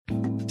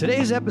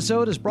Today's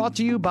episode is brought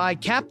to you by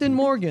Captain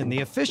Morgan,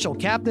 the official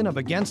captain of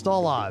Against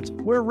All Odds.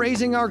 We're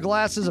raising our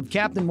glasses of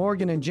Captain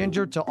Morgan and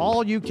Ginger to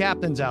all you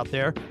captains out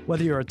there,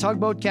 whether you're a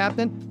tugboat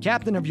captain,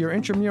 captain of your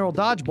intramural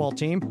dodgeball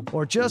team,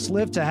 or just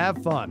live to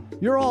have fun.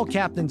 You're all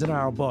captains in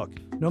our book.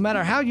 No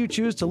matter how you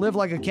choose to live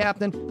like a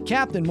captain,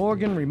 Captain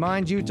Morgan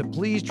reminds you to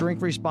please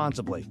drink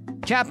responsibly.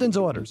 Captain's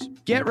orders.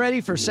 Get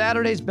ready for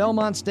Saturday's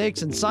Belmont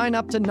Stakes and sign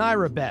up to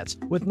Naira Bets.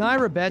 With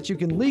Naira Bets, you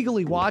can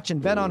legally watch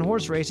and bet on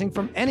horse racing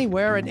from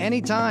anywhere at any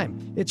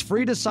time. It's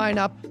free to sign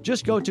up.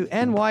 Just go to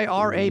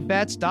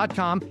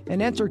nyrabets.com and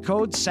enter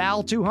code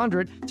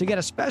SAL200 to get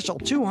a special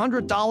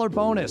 $200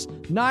 bonus.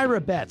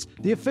 Naira Bets,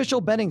 the official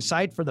betting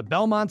site for the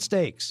Belmont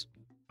Stakes.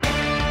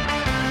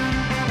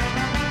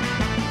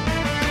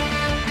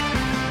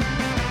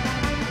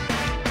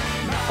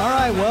 All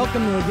right,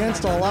 welcome to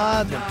Against All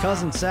Odds with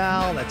Cousin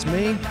Sal. That's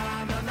me.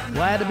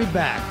 Glad to be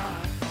back.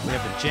 We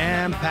have a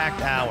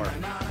jam-packed hour.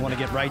 I want to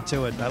get right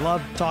to it. I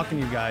love talking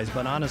to you guys,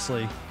 but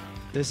honestly,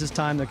 this is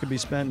time that could be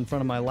spent in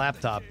front of my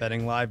laptop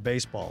betting live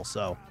baseball.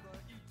 So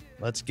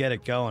let's get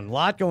it going. A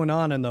lot going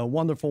on in the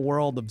wonderful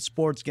world of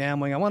sports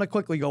gambling. I want to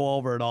quickly go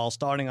over it all,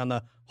 starting on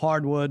the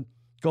hardwood.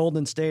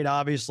 Golden State,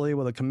 obviously,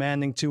 with a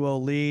commanding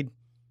 2-0 lead.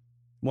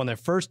 Won their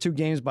first two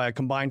games by a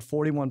combined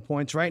 41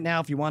 points. Right now,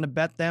 if you want to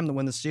bet them to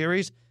win the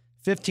series,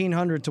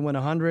 1,500 to win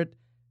 100.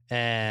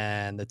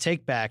 And the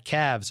take-back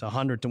Cavs,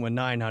 100 to win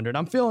 900.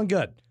 I'm feeling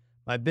good.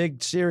 My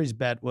big series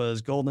bet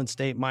was Golden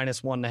State minus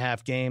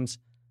 1.5 games.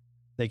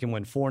 They can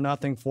win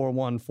 4-0,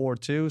 4-1,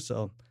 4-2.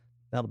 So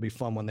that'll be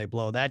fun when they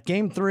blow that.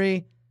 Game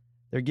 3,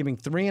 they're giving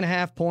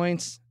 3.5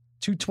 points.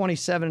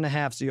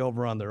 227.5 is the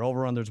over-under.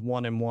 Over-under's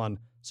 1-1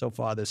 so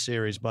far this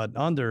series. But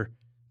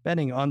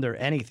betting under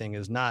anything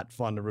is not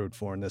fun to root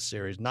for in this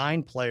series.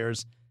 9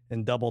 players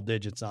in double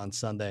digits on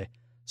Sunday.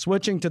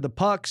 Switching to the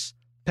pucks,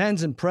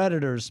 Pens and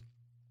Predators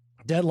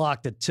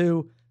deadlocked at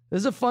 2. This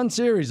is a fun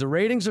series. The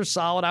ratings are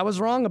solid. I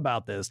was wrong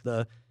about this.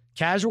 The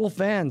casual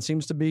fan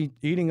seems to be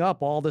eating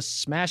up all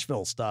this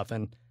Smashville stuff,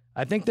 and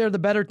I think they're the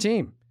better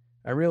team.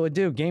 I really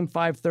do. Game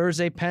 5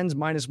 Thursday, Pens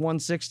minus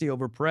 160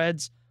 over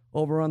Preds.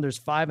 Over-under's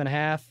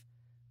 5.5,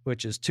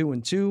 which is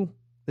 2-2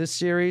 this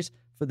series.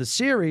 For the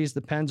series,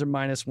 the Pens are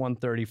minus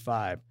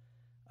 135.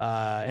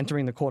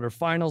 Entering the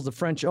quarterfinals, the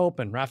French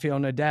Open, Rafael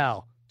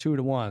Nadal,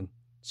 2-1.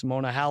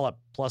 Simona Halep,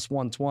 plus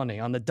 120.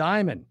 On the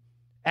diamond,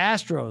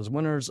 Astros,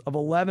 winners of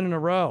 11 in a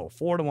row,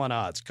 4-1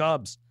 odds.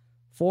 Cubs,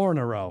 4 in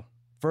a row.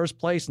 First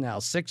place now,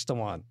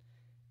 6-1.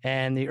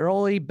 And the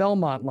early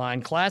Belmont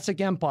line,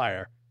 Classic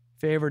Empire,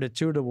 favored at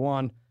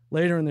 2-1.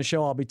 Later in the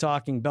show, I'll be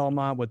talking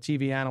Belmont with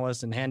TV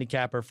analyst and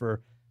handicapper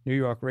for New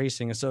York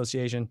Racing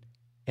Association,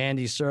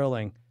 Andy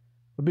Serling.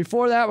 But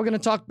before that, we're going to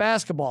talk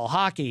basketball,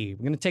 hockey.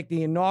 We're going to take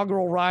the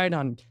inaugural ride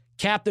on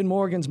Captain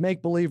Morgan's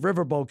Make-Believe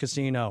Riverboat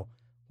Casino.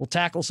 We'll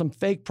tackle some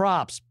fake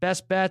props,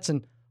 best bets,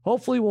 and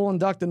hopefully we'll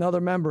induct another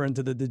member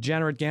into the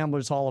Degenerate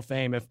Gamblers Hall of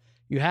Fame. If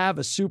you have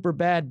a super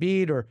bad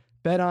beat or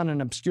bet on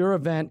an obscure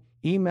event,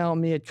 email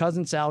me at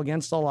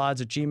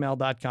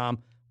cousinsalagainstallodds@gmail.com.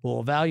 We'll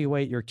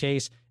evaluate your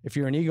case. If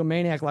you're an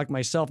egomaniac like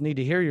myself, need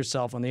to hear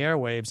yourself on the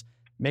airwaves,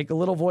 make a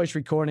little voice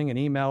recording and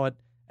email it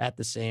at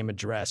the same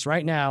address.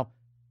 Right now,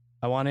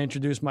 I want to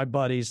introduce my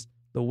buddies,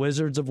 the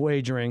Wizards of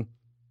Wagering,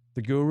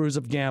 the Gurus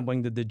of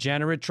Gambling, the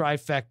Degenerate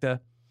Trifecta.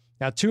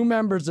 Now, 2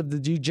 members of the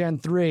Degen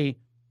 3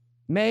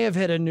 may have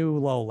hit a new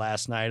low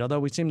last night, although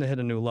we seem to hit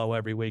a new low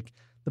every week.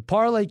 The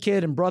Parlay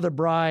Kid and Brother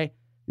Bry,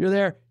 you're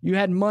there. You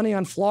had money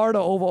on Florida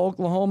over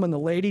Oklahoma in the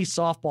Ladies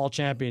Softball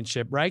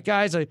Championship, right,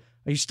 guys? Are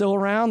you still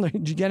around?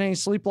 Did you get any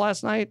sleep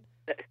last night?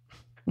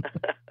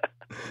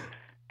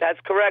 That's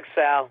correct,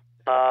 Sal.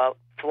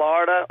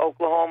 Florida,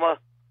 Oklahoma,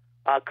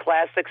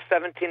 classic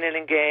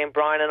 17-inning game.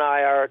 Brian and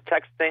I are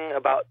texting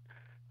about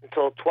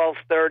until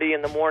 12:30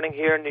 in the morning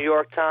here in New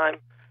York time,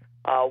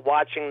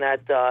 watching that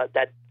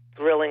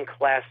thrilling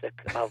classic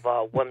of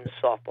women's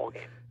softball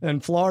game.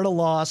 And Florida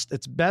lost.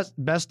 It's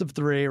best of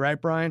 3,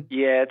 right, Brian?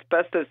 Yeah, it's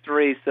best of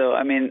 3. So,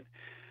 I mean,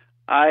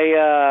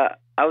 I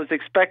was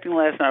expecting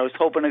last night. I was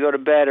hoping to go to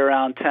bed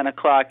around 10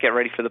 o'clock, get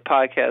ready for the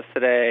podcast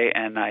today,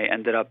 and I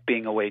ended up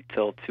being awake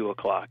till 2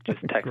 o'clock,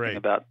 just texting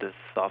about this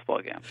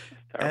softball game.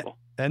 It's terrible.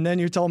 And then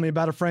you told me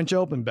about a French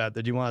Open bet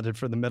that you wanted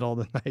for the middle of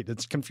the night.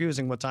 It's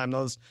confusing what time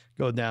those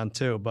go down,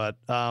 too. But,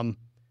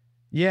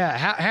 yeah,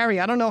 Harry,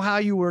 I don't know how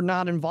you were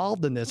not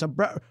involved in this.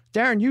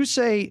 Darren, you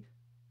say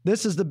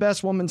this is the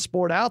best women's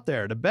sport out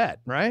there to bet,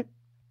 right?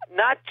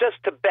 Not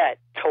just to bet,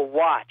 to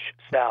watch,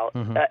 Sal.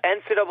 Mm-hmm.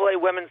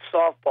 NCAA women's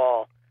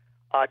softball,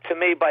 to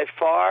me, by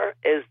far,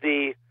 is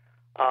the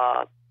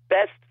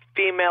best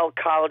female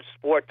college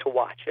sport to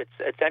watch.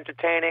 It's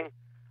entertaining.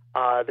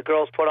 The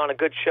girls put on a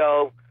good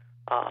show.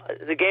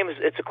 The game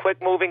it's a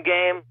quick-moving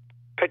game.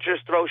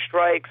 Pitchers throw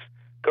strikes.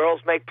 Girls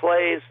make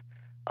plays.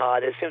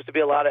 There seems to be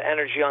a lot of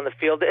energy on the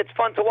field. It's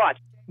fun to watch.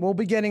 We'll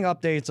be getting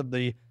updates of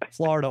the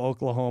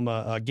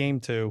Florida-Oklahoma Game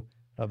 2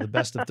 of the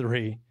best of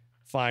 3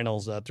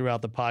 finals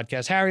throughout the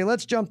podcast. Harry,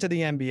 let's jump to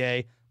the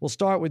NBA. We'll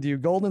start with you.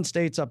 Golden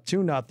State's up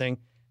 2-0.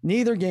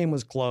 Neither game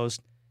was close.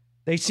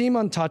 They seem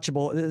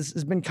untouchable. This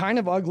has been kind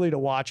of ugly to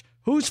watch.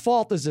 Whose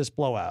fault is this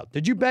blowout?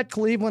 Did you bet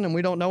Cleveland and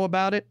we don't know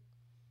about it?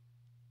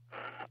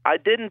 I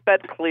didn't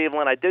bet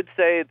Cleveland. I did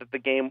say that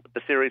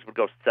the series would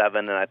go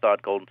 7, and I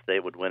thought Golden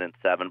State would win in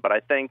 7. But I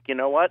think, you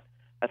know what?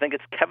 I think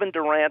it's Kevin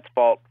Durant's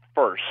fault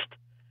first,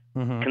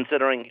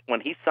 considering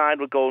when he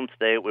signed with Golden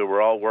State, we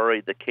were all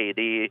worried that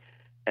KD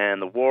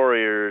and the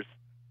Warriors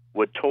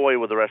would toy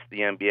with the rest of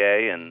the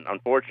NBA, and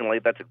unfortunately,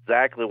 that's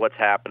exactly what's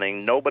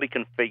happening. Nobody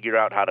can figure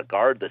out how to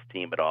guard this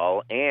team at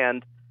all,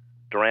 and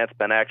Durant's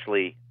been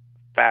actually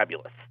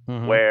fabulous,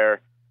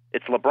 where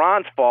it's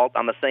LeBron's fault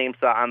on the same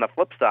side, on the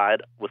flip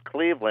side with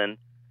Cleveland,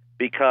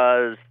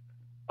 because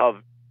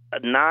of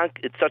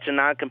it's such a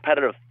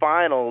non-competitive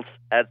finals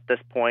at this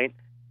point,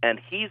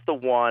 and he's the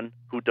one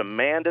who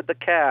demanded the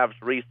Cavs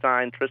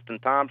re-sign Tristan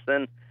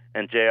Thompson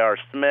and J.R.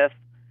 Smith,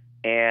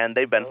 and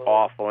they've been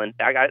awful. And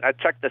I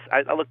checked this.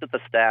 I looked at the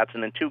stats,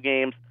 and in 2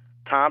 games,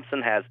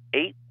 Thompson has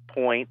 8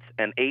 points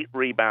and 8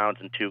 rebounds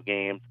in 2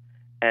 games,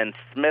 and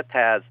Smith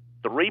has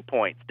 3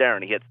 points.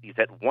 Darren, he's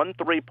hit 1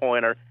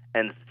 3-pointer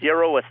and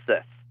 0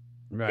 assists.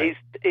 Right.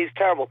 He's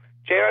terrible.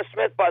 J.R.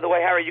 Smith, by the way,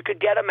 Harry, you could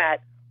get him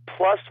at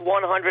plus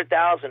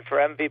 100,000 for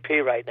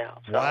MVP right now.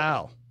 So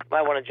wow.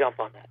 Might want to jump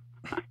on that.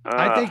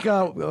 I think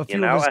a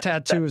few of his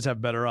tattoos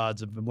have better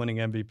odds of winning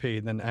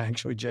MVP than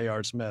actually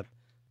J.R. Smith.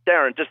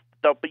 Darren,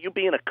 but you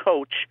being a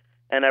coach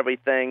and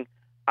everything,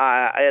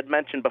 I had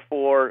mentioned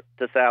before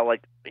to Sal,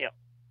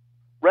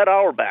 Red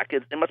Auerbach,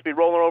 it must be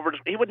rolling over.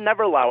 He would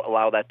never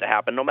allow that to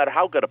happen, no matter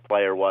how good a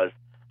player was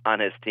on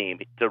his team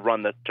to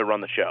run the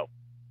show.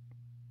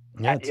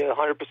 Yeah, you're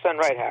 100%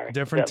 right, Harry.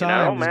 Different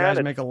time. These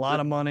guys make a lot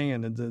of money,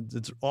 and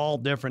it's all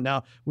different.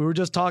 Now, we were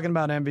just talking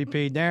about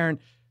MVP. Darren,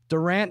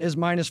 Durant is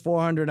minus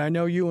 400. I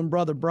know you and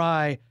Brother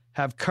Bry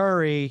have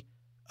Curry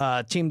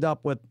teamed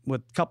up with a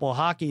couple of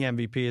hockey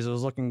MVPs. It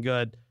was looking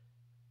good.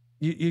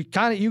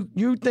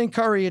 You think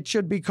Curry, it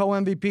should be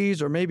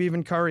co-MVPs or maybe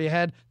even Curry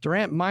ahead.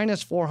 Durant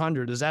minus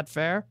 400. Is that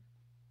fair?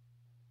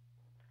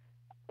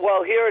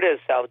 Well, here it is,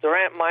 Sal.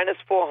 Durant minus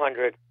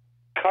 400.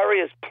 Curry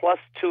is plus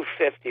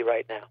 250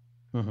 right now.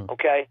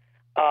 Okay?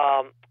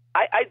 I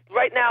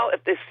right now,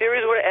 if the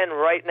series were to end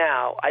right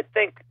now, I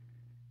think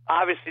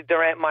obviously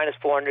Durant minus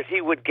 400,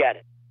 he would get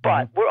it.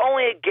 But we're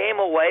only a game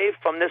away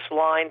from this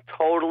line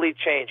totally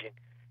changing.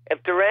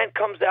 If Durant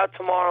comes out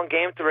tomorrow in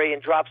Game 3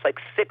 and drops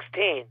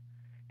 16,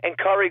 and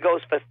Curry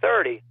goes for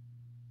 30,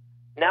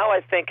 now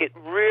I think it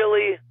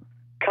really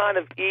kind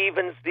of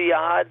evens the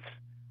odds,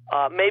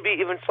 maybe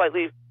even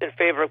slightly in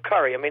favor of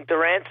Curry. I mean,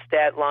 Durant's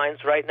stat lines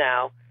right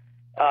now,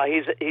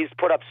 he's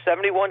put up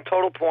 71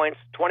 total points,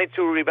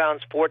 22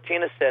 rebounds,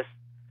 14 assists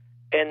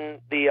in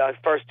the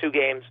first 2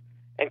 games,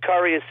 and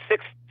Curry is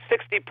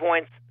 60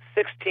 points,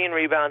 16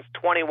 rebounds,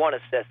 21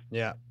 assists.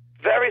 Yeah.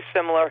 Very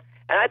similar.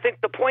 And I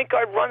think the point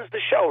guard runs the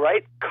show,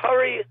 right?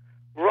 Curry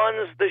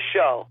runs the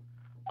show.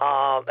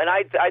 And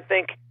I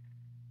think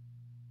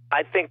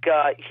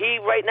he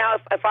right now,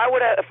 if I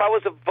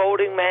was a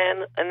voting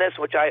man in this,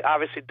 which I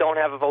obviously don't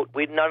have a vote,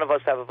 none of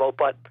us have a vote,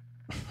 but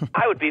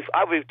I would be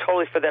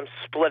totally for them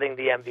splitting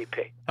the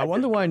MVP. I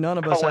wonder why none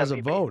of us has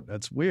a vote.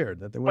 That's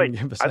weird that they wouldn't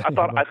give us. I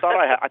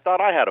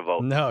thought I had a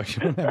vote. No, you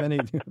don't have any.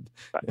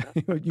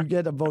 You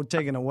get a vote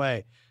taken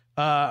away.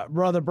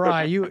 Brother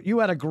Bry, you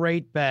had a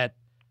great bet.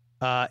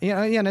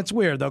 And it's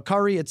weird though.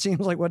 Curry, it seems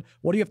like what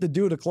do you have to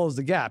do to close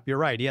the gap? You're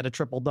right. He had a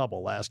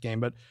triple-double last game.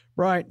 But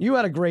Brian, you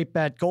had a great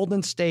bet.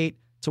 Golden State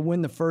to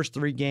win the first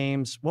 3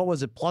 games. What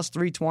was it? Plus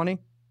 320?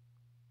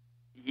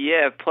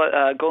 Yeah,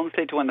 Golden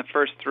State to win the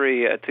first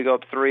 3 to go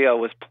up 3-0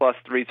 was plus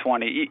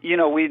 320.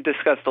 We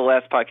discussed the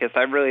last podcast.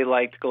 I really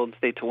liked Golden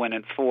State to win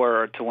in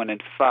 4 or to win in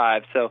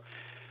 5. So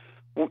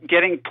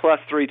getting plus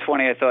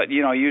 320, I thought,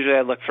 usually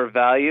I look for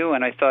value,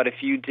 and I thought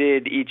if you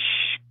did each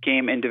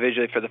game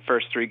individually for the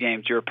first 3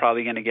 games, you were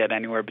probably going to get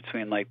anywhere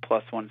between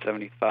plus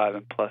 175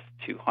 and plus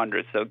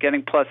 200. So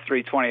getting plus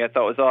 320 I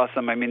thought was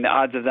awesome. I mean, the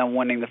odds of them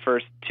winning the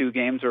first 2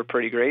 games were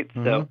pretty great.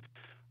 So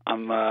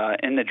I'm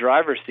in the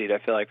driver's seat, I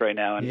feel like, right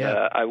now, and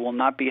I will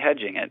not be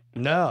hedging it.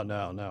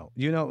 No.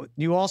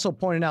 You also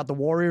pointed out the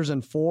Warriors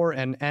in 4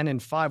 and in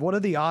 5. What are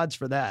the odds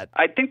for that?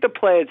 I think the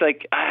play is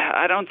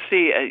I don't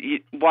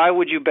see why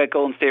would you bet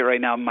Golden State right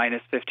now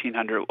minus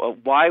 1,500?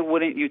 Why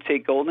wouldn't you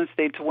take Golden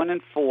State to win in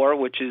 4,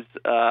 which is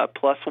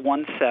plus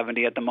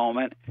 170 at the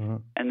moment,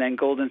 and then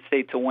Golden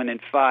State to win in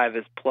 5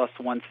 is plus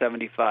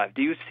 175?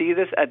 Do you see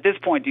this at this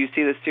point? Do you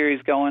see the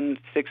series going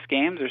 6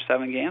 games or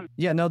 7 games?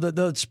 Yeah, no.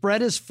 The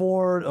spread is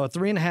 4.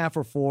 3.5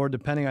 or 4,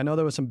 depending. I know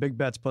there was some big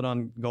bets put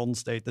on Golden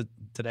State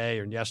today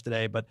or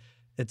yesterday, but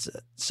it's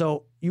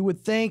so you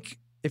would think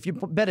if you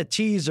bet a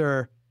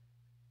teaser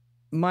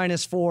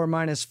minus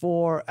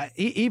 4,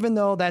 even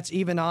though that's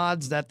even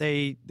odds that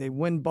they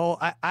win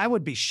both, I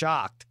would be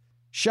shocked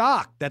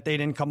that they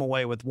didn't come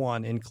away with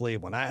 1 in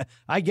Cleveland.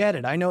 I get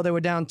it. I know they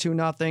were down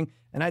 2-0,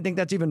 and I think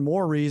that's even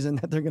more reason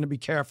that they're going to be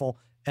careful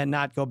and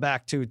not go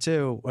back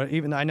 2-2. Or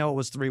even I know it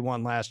was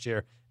 3-1 last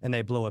year and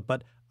they blew it,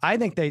 but I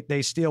think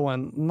they steal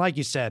one. Like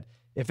you said,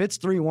 if it's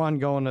 3-1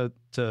 going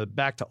to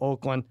back to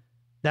Oakland,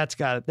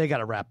 They got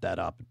to wrap that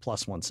up at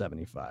plus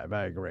 175.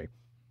 I agree.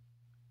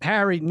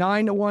 Harry,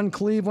 9-1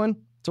 Cleveland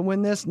to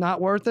win this.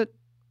 Not worth it?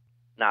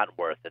 Not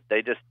worth it.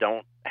 They just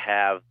don't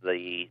have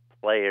the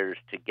players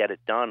to get it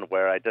done,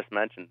 where I just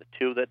mentioned the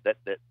two that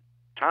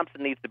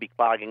Thompson needs to be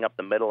clogging up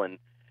the middle and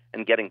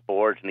getting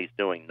boards, and he's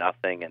doing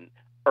nothing. And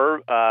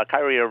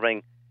Kyrie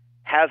Irving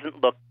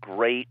hasn't looked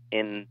great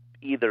in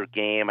either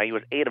game. He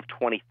was 8 of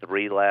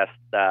 23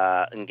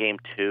 in game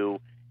 2.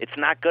 It's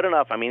not good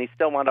enough. I mean, he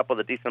still wound up with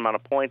a decent amount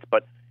of points,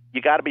 but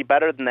you got to be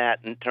better than that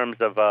in terms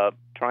of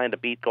trying to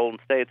beat Golden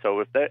State. So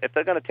if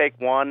they're going to take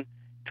one,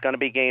 it's going to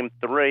be game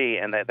 3,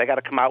 and they got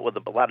to come out with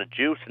a lot of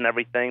juice and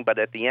everything. But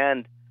at the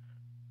end,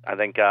 I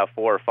think 4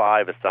 or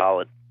 5 is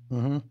solid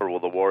for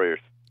the Warriors.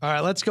 All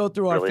right, let's go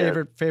through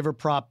our favorite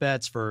prop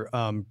bets for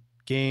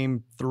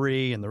game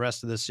 3 and the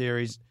rest of the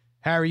series.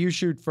 Harry, you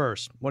shoot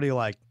first. What do you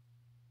like?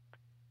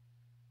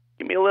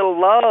 Give me a little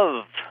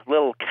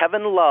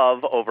Kevin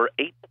Love over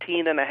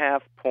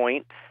 18.5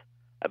 points.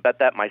 I bet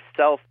that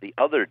myself the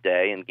other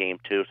day in game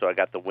 2, so I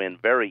got the win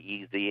very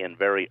easy and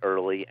very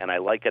early, and I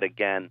like it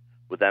again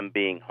with them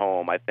being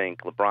home. I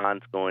think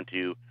LeBron's going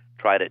to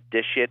try to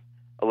dish it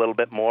a little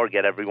bit more,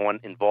 get everyone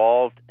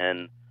involved,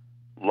 and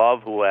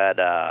Love, who had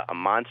a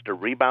monster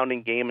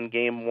rebounding game in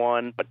game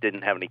 1 but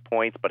didn't have any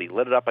points, but he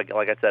lit it up, like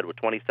I said, with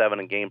 27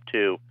 in game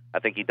 2. I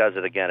think he does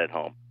it again at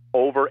home.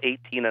 Over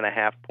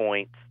 18.5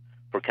 points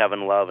for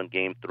Kevin Love in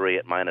game 3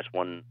 at minus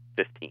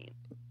 115.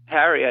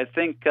 Harry, I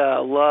think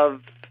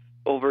Love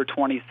over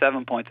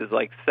 27 points is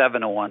like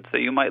 7-1, so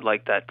you might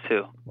like that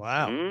too.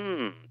 Wow.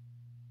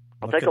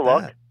 I'll take a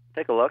look.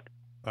 Take a look.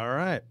 All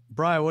right.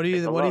 Brian, what do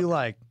you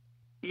like?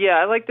 Yeah,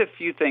 I liked a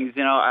few things.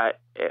 You know,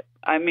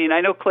 I mean, I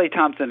know Klay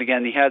Thompson,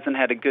 again, he hasn't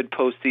had a good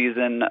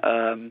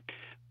postseason,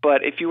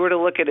 but if you were to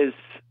look at his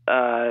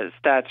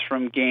stats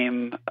from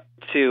game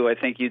 2, I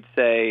think you'd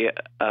say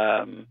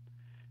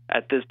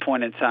at this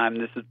point in time,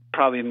 this is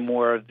probably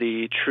more of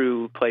the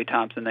true Klay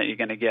Thompson that you're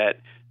going to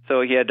get.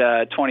 So he had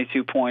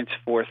 22 points,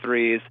 4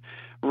 threes.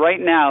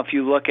 Right now, if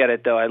you look at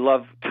it, though, I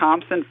love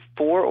Thompson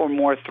 4 or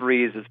more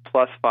threes is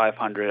plus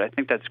 500. I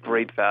think that's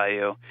great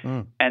value.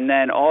 And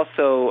then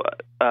also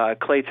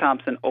Klay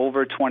Thompson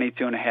over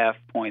 22.5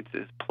 points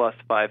is plus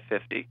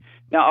 550.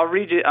 Now, I'll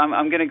read you.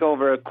 I'm going to go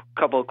over a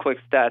couple of quick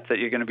stats that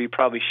you're going to be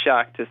probably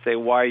shocked to say,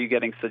 why are you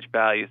getting such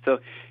value? So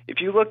if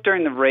you look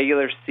during the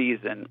regular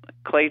season,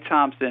 Klay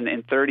Thompson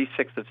in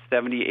 36 of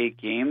 78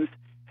 games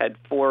had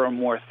 4 or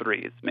more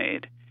threes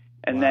made.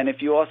 And then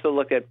if you also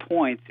look at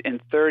points,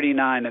 in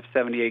 39 of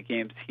 78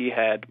 games, he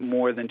had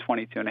more than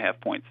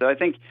 22.5 points. So I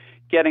think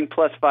getting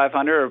plus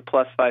 500 or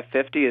plus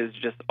 550 is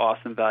just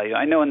awesome value.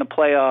 I know in the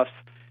playoffs,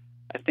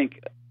 I think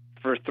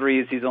for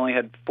threes, he's only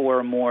had 4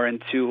 or more in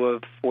 2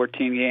 of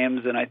 14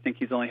 games, and I think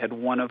he's only had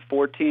 1 of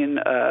 14.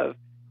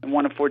 In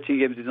 1 of 14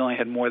 games, he's only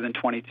had more than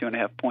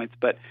 22.5 points.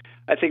 But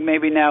I think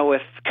maybe now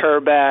with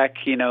Kerr back,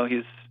 you know,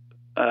 he's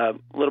a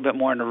little bit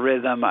more in a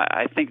rhythm.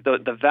 I think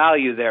the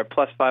value there,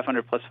 plus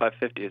 500, plus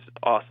 550, is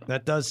awesome.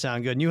 That does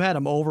sound good. And you had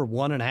him over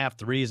 1.5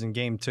 threes in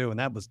game 2, and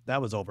that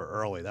was over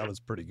early. That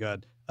was pretty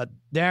good.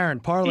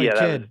 Darren, Parlay Kid,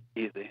 that was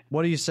easy.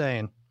 What are you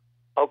saying?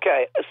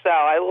 Okay, Sal,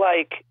 I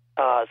like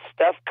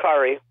Steph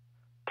Curry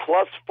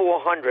plus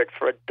 400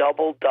 for a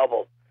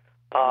double-double.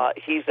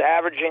 He's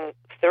averaging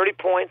 30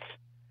 points,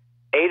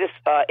 8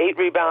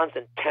 rebounds,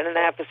 and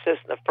 10.5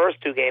 assists in the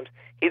first 2 games.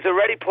 He's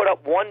already put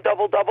up 1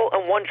 double-double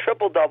and 1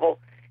 triple-double,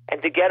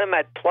 and to get him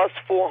at plus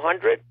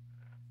 400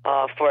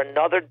 for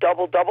another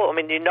double-double, I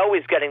mean, you know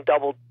he's getting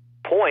double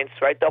points,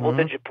 right,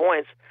 double-digit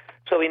points,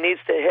 so he needs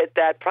to hit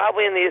that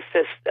probably in the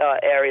assist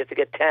area to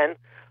get 10,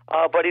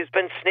 but he's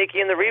been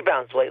sneaky in the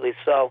rebounds lately,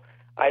 so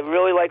I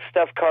really like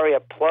Steph Curry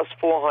at plus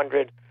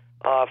 400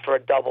 for a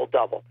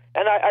double-double.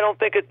 And I don't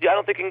think it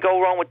can go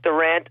wrong with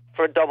Durant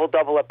for a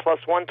double-double at plus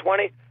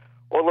 120,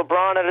 or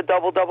LeBron at a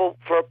double-double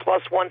for a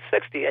plus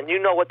 160. And you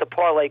know what the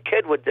Parlay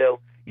Kid would do.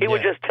 He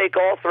would just take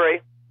all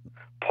 3,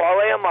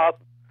 parlay them up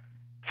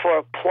for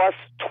a plus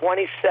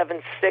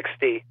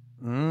 2760.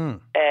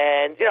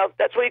 And, you know,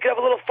 that's where you could have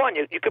a little fun.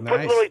 You could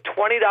put literally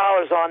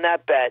 $20 on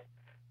that bet,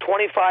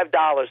 $25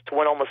 to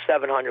win almost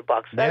 $700.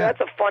 That's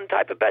a fun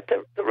type of bet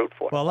to root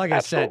for. Well, like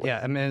Absolutely. I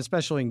said, I mean,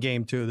 especially in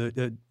game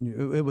 2,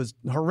 it was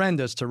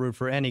horrendous to root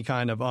for any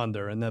kind of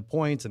under. And the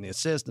points and the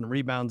assists and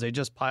rebounds, they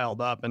just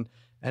piled up.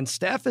 And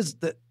Steph is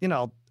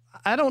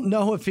I don't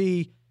know if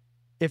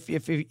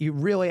you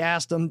really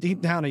asked him deep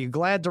down, are you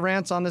glad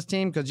Durant's on this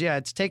team? Because,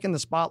 it's taken the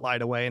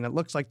spotlight away, and it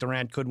looks like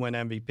Durant could win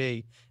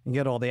MVP and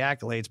get all the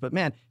accolades. But,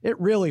 man, it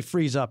really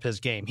frees up his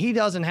game. He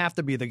doesn't have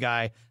to be the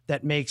guy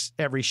that makes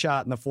every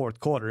shot in the fourth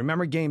quarter.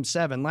 Remember Game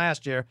 7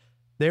 last year?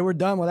 They were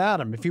done without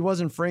him. If he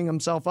wasn't freeing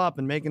himself up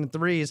and making the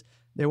threes,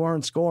 they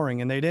weren't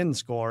scoring, and they didn't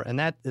score. And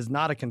that is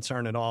not a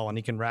concern at all, and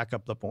he can rack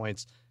up the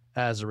points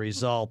as a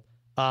result.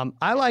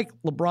 I like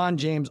LeBron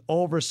James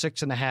over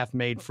 6.5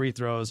 made free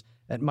throws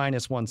at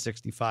minus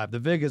 165. The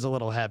VIG is a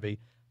little heavy,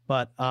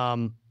 but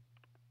look,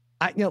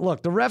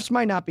 the refs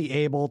might not be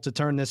able to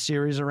turn this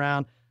series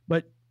around,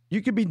 but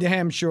you could be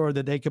damn sure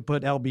that they could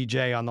put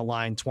LBJ on the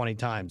line 20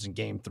 times in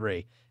game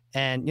 3.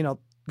 And,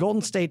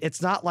 Golden State,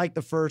 it's not like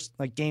the first,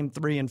 like game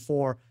 3 and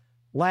 4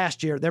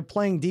 last year. They're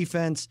playing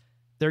defense.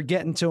 They're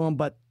getting to him.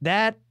 But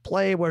that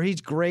play where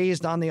he's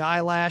grazed on the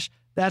eyelash,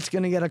 that's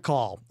going to get a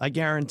call. I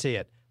guarantee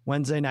it.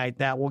 Wednesday night,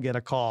 that will get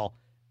a call.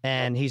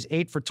 And he's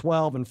 8 for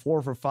 12 and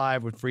 4 for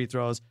 5 with free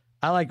throws.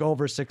 I like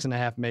over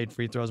 6.5 made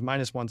free throws,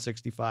 minus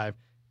 165.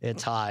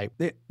 It's high.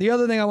 The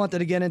other thing I wanted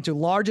to get into,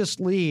 largest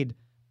lead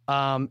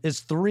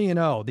is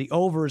 3-0. The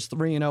over is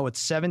 3-0.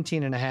 It's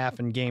 17.5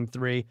 in game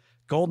 3.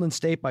 Golden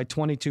State by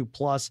 22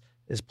 plus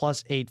is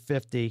plus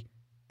 850.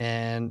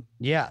 And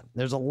yeah,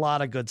 there's a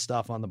lot of good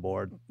stuff on the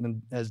board.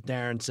 And as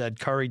Darren said,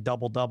 Curry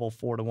double-double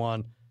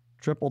 4-1.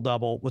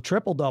 Triple-double. Well,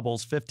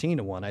 triple-double's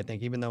 15-1, I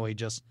think, even though he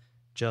just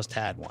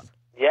had one.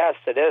 Yes,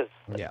 it is.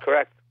 That's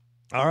correct.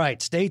 All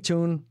right, stay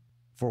tuned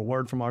for a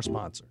word from our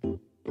sponsor.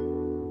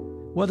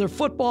 Whether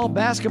football,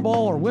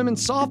 basketball, or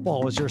women's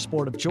softball is your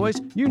sport of choice,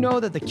 you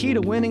know that the key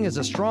to winning is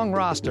a strong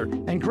roster,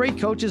 and great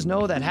coaches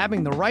know that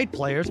having the right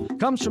players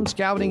comes from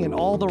scouting in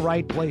all the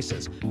right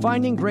places.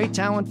 Finding great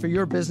talent for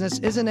your business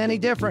isn't any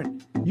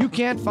different. You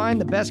can't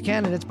find the best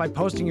candidates by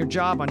posting your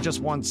job on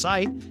just one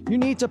site. You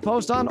need to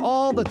post on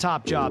all the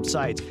top job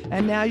sites,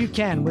 and now you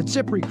can with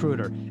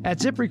ZipRecruiter. At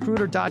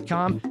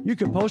ZipRecruiter.com, you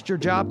can post your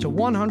job to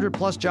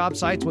 100-plus job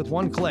sites with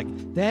one click.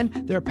 Then,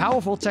 their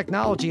powerful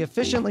technology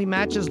efficiently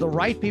matches the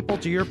right people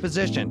to your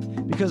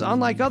position. Because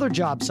unlike other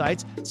job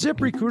sites,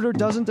 ZipRecruiter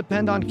doesn't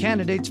depend on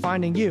candidates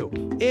finding you.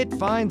 It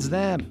finds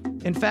them.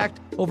 In fact,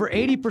 over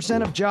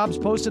 80% of jobs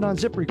posted on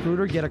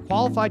ZipRecruiter get a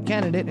qualified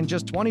candidate in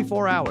just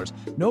 24 hours.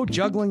 No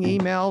juggling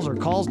emails or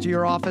calls to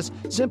your office.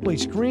 Simply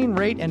screen,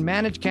 rate, and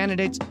manage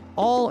candidates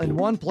all in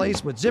one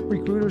place with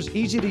ZipRecruiter's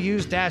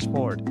easy-to-use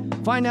dashboard.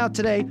 Find out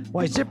today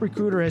why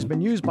ZipRecruiter has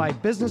been used by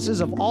businesses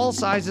of all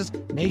sizes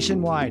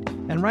nationwide.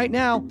 And right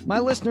now, my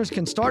listeners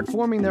can start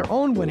forming their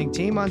own winning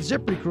team on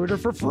ZipRecruiter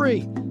for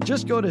free.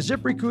 Just go to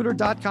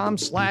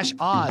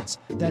ZipRecruiter.com/odds.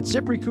 That's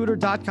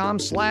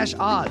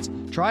ZipRecruiter.com/odds.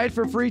 Try it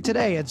for free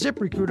today at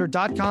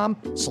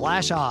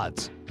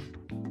ZipRecruiter.com/odds.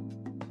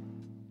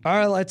 All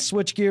right, let's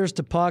switch gears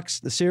to pucks.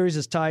 The series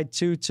is tied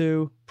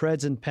 2-2,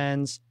 Preds and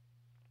Pens.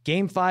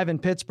 Game 5 in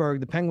Pittsburgh,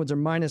 the Penguins are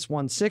minus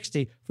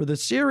 160. For the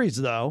series,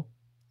 though,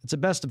 it's a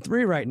best of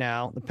 3 right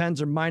now. The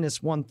Pens are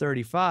minus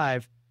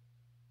 135.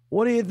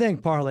 What do you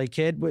think, Parlay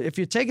Kid? If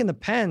you're taking the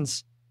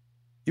Pens,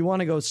 you want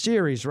to go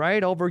series,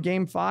 right, over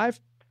Game 5?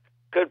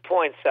 Good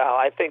point, Sal.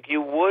 I think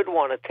you would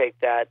want to take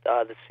that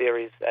the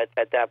series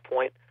at that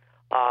point.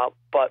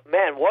 But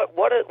man,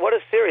 what a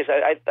series!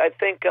 I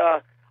think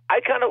I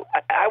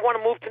want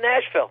to move to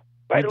Nashville.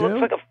 Right, it looks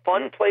like a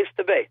fun place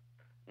to be.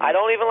 I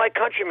don't even like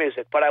country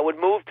music, but I would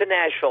move to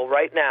Nashville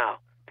right now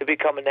to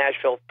become a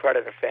Nashville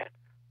Predator fan.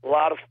 A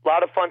lot of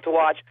fun to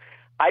watch.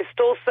 I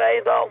still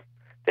say though,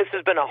 this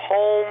has been a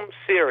home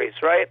series,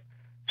 right?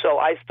 So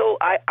I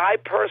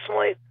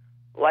personally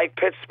like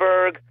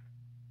Pittsburgh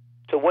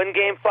to win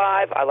Game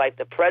 5. I like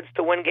the Preds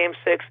to win Game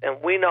 6,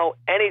 and we know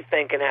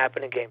anything can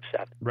happen in Game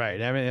 7.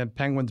 Right. I mean,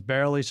 Penguins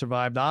barely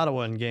survived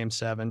Ottawa in Game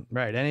 7.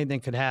 Right.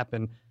 Anything could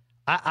happen.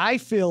 I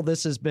feel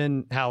this has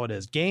been how it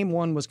is. Game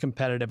 1 was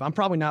competitive. I'm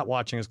probably not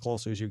watching as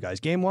closely as you guys.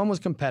 Game 1 was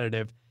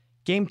competitive.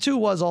 Game 2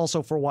 was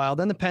also for a while.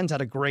 Then the Pens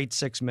had a great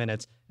 6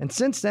 minutes. And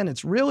since then,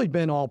 it's really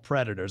been all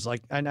Predators.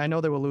 Like, I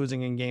know they were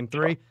losing in Game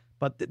 3,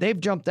 but they've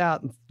jumped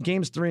out in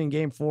Games 3 and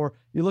Game 4.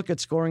 You look at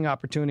scoring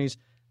opportunities,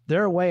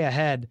 they're way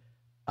ahead.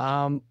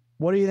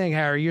 What do you think,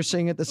 Harry? You're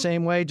seeing it the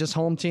same way, just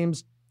home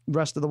teams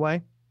rest of the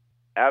way?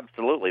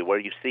 Absolutely. Where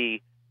you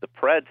see the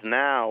Preds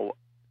now,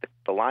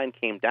 the line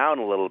came down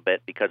a little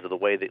bit because of the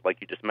way that, like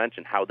you just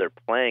mentioned, how they're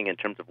playing in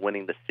terms of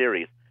winning the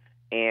series.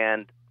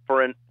 And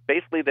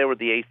basically they were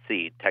the 8th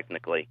seed,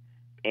 technically.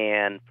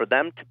 And for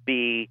them to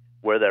be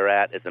where they're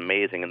at is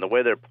amazing. And the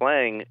way they're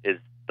playing is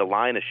the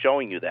line is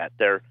showing you that.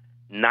 They're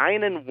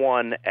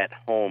 9-1 at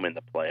home in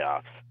the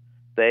playoffs.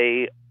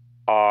 They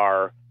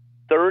are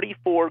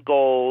 34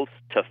 goals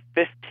to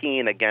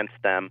 15 against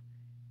them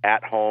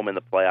at home in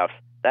the playoffs.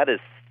 That is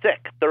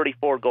sick,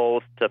 34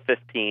 goals to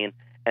 15.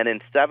 And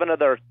in 7 of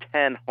their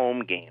 10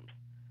 home games,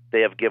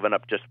 they have given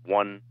up just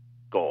 1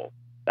 goal.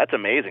 That's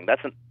amazing.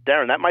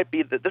 Darren,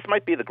 this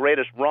might be the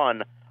greatest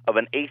run of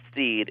an 8th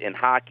seed in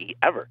hockey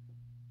ever.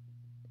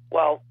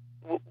 Well,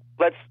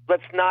 let's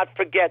not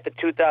forget the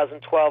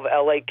 2012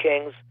 LA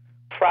Kings,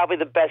 probably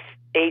the best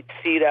 8th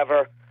seed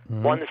ever.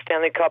 Mm-hmm. Won the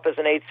Stanley Cup as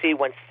an 8th seed,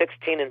 went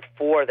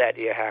 16-4 that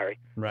year, Harry.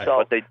 Right.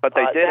 So, but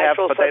they did have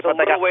a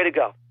little way to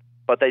go.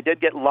 But they did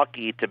get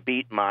lucky to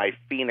beat my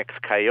Phoenix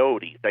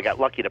Coyotes. They got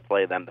lucky to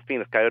play them. The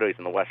Phoenix Coyotes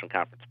in the Western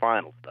Conference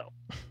Finals, though.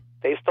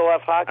 They still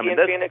have hockey in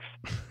Phoenix?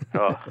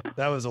 Oh,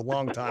 that was a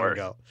long time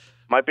ago.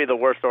 Might be the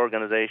worst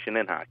organization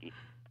in hockey.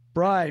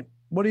 Brian,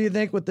 what do you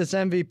think with this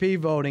MVP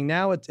voting?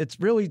 Now it's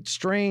really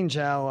strange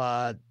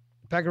how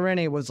Pekka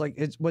Rinne was like,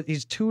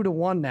 he's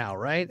 2-1 now,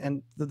 right?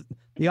 And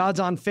the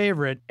odds-on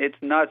favorite. It's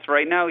nuts.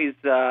 Right now he's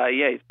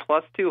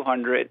plus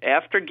 200.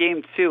 After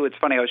game 2, it's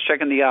funny, I was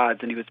checking the odds,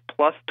 and he was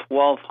plus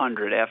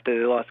 1,200 after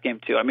they lost game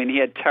 2. I mean, he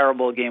had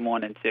terrible game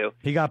 1 and 2.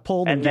 He got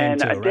pulled in game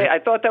 2, right? I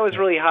thought that was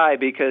really high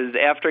because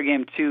after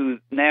game 2,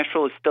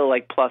 Nashville is still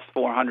like plus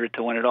 400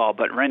 to win it all,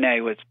 but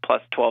Rinne was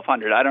plus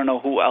 1,200. I don't know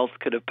who else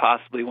could have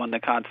possibly won the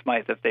Conn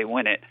Smythe if they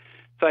win it.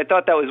 So I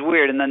thought that was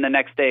weird, and then the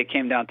next day it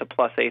came down to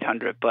plus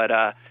 800. But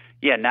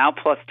now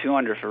plus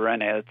 200 for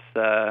Rinne.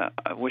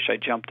 I wish I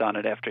jumped on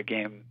it after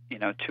game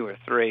 2 or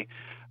 3.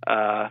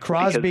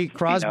 Crosby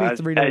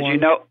 3-1. As you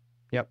know,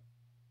 yep.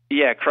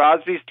 Yeah,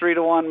 Crosby's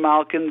 3-1.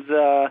 Malkin's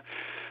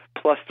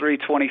plus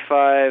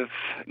 325.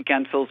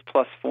 Gensel's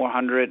plus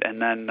 400, and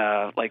then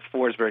like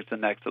Forsberg's the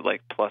next at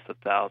like plus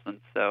 1,000.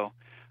 So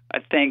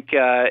I think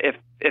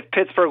if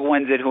Pittsburgh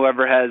wins it,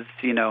 whoever has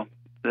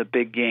the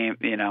big game,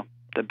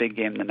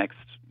 the next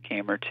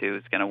game or two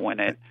is going to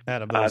win it.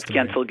 If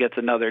Gensel gets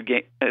another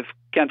game, if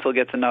Gensel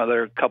gets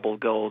another couple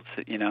of goals,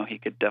 he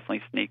could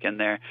definitely sneak in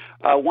there.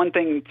 One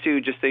thing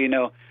too, just so you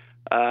know,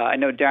 I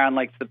know Darren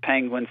likes the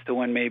Penguins to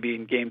win maybe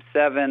in Game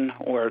 7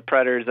 or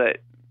Predators.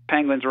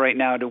 Penguins right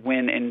now to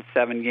win in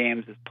 7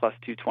 games is plus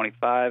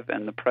 225,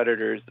 and the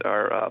Predators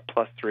are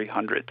plus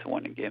 300 to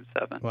win in Game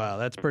 7. Wow,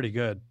 that's pretty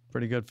good.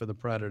 Pretty good for the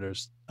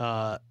Predators.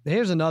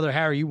 Here's another,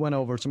 Harry, you went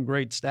over some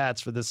great stats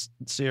for this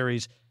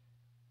series.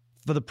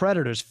 For the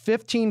Predators,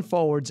 15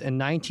 forwards and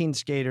 19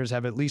 skaters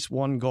have at least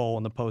one goal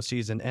in the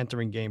postseason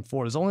entering Game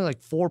 4. There's only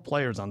like 4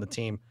 players on the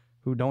team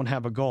who don't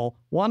have a goal.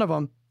 One of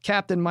them,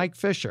 Captain Mike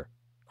Fisher.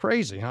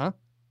 Crazy, huh?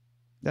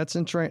 That's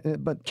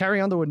but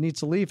Carrie Underwood needs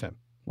to leave him.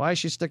 Why is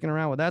she sticking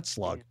around with that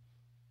slug?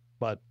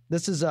 But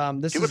this is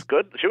She was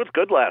good. She was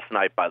good last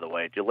night, by the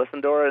way. Did you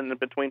listen to her in the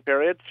between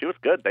periods? She was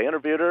good. They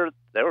interviewed her.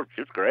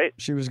 She was great.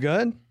 She was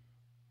good?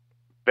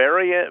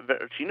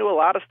 She knew a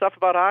lot of stuff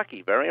about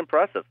hockey. Very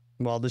impressive.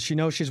 Well, does she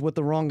know she's with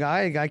the wrong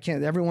guy?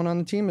 Everyone on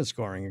the team is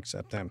scoring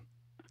except him.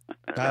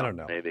 I don't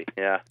know. Maybe,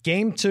 yeah.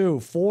 Game 2,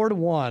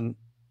 4-1.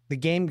 The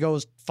game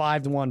goes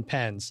 5-1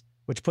 Pens,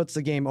 which puts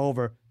the game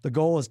over. The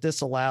goal is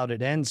disallowed.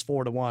 It ends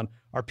 4-1.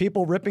 Are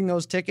people ripping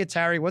those tickets,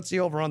 Harry? What's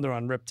the over/under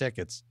on ripped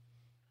tickets?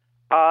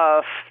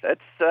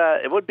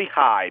 It would be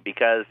high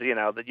because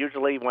that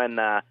usually when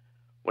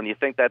you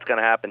think that's going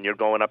to happen, you're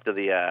going up to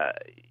the.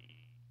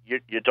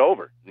 It's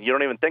over. You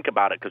don't even think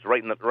about it because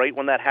right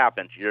when that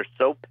happens, you're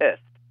so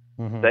pissed.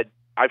 Mm-hmm. That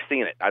I've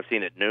seen it. I've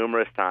seen it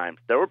numerous times.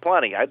 There were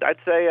plenty. I'd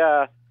say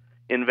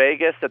in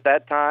Vegas at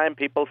that time,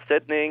 people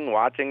sitting,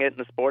 watching it in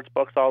the sports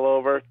books all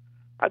over.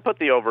 I'd put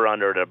the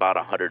over-under at about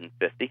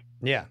 150.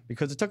 Yeah,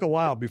 because it took a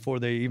while before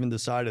they even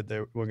decided they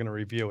were going to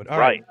review it. All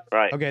right.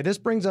 Okay, this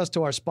brings us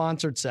to our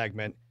sponsored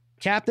segment,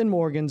 Captain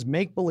Morgan's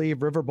Make Believe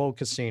Riverboat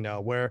Casino,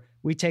 where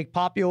we take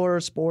popular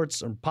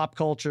sports and pop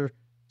culture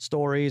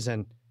stories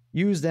and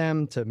use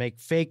them to make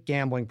fake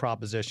gambling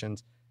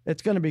propositions.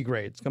 It's going to be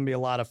great. It's going to be a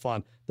lot of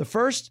fun. The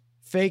first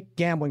fake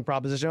gambling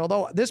proposition,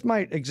 although this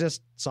might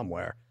exist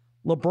somewhere,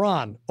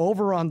 LeBron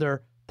over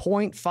under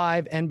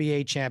 0.5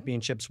 NBA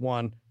championships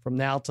won from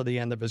now to the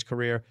end of his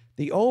career.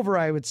 The over,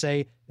 I would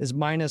say, is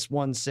minus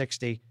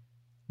 160.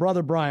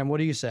 Brother Brian, what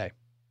do you say?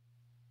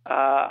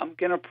 I'm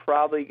going to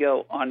probably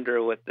go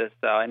under with this,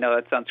 though. I know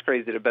that sounds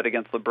crazy to bet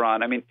against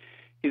LeBron. I mean,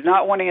 he's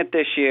not winning it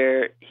this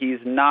year. He's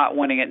not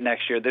winning it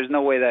next year. There's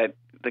no way that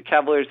the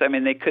Cavaliers, I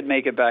mean, they could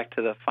make it back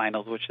to the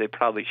finals, which they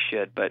probably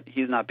should, but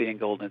he's not beating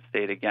Golden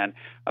State again.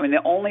 I mean,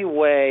 the only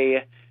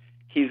way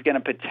he's going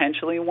to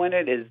potentially win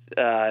it is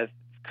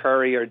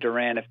Curry or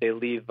Durant if they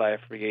leave via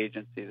free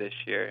agency this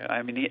year.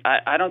 I mean,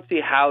 I don't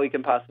see how he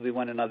can possibly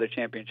win another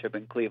championship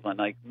in Cleveland.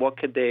 Like, what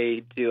could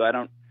they do? I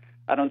don't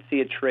see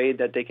a trade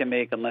that they can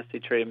make unless they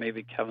trade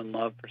maybe Kevin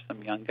Love for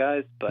some young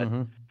guys, but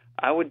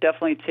I would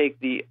definitely take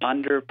the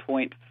under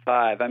 0.5.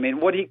 I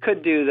mean, what he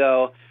could do,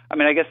 though, I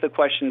mean, I guess the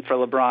question for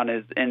LeBron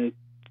is in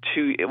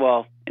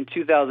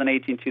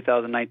 2018,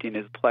 2019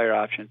 is player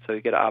option, so you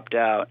get to opt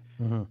out.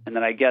 And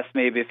then I guess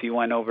maybe if you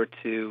went over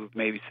to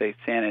maybe, say,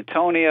 San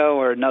Antonio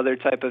or another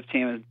type of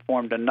team and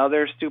formed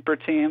another super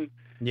team.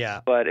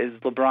 Yeah. But is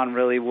LeBron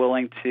really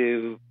willing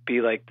to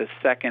be like the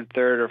second,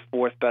 third, or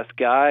fourth best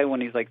guy when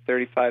he's like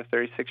 35,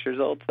 36 years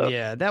old? So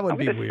yeah, that would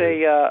be weird.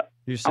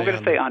 I'm going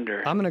to say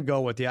under. I'm going to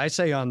go with you. I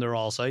say under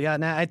also. Yeah,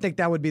 I think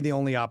that would be the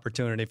only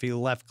opportunity if he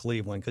left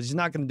Cleveland because he's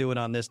not going to do it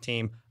on this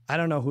team. I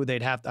don't know who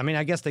they'd have to. I mean,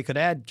 I guess they could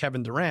add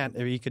Kevin Durant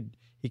if he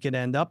could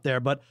end up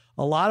there. But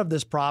a lot of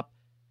this prop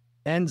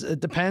it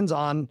depends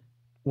on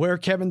where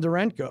Kevin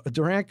Durant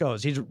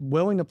goes. He's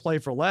willing to play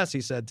for less, he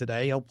said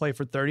today. He'll play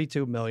for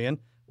 $32 million.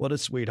 What a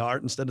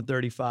sweetheart, instead of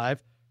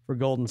 35 for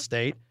Golden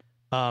State.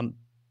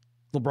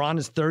 LeBron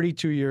is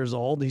 32 years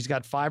old. He's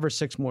got 5 or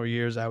 6 more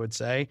years, I would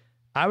say.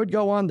 I would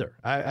go under.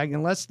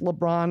 Unless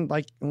LeBron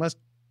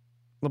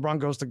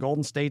goes to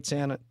Golden State,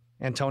 San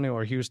Antonio,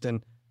 or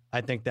Houston, I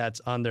think that's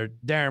under.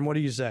 Darren, what do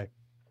you say?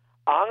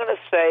 I'm going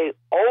to say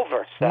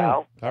over,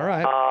 Sal. All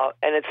right.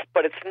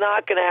 But it's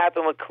not going to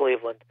happen with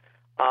Cleveland.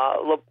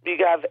 Look, you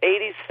have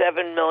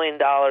 $87 million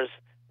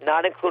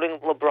not including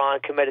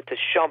LeBron, committed to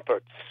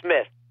Shumpert,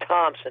 Smith,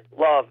 Thompson,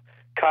 Love,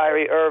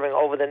 Kyrie Irving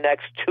over the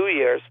next 2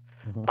 years.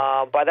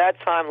 By that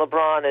time,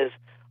 LeBron is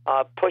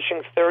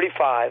pushing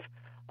 35.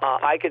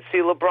 I could see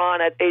LeBron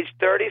at age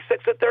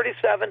 36 or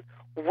 37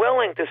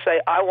 willing to say,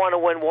 I want to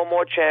win one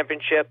more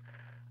championship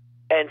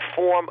and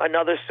form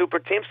another super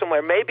team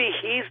somewhere. Maybe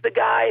he's the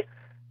guy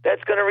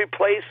that's going to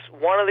replace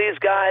one of these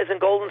guys in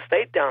Golden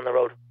State down the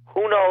road.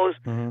 Who knows?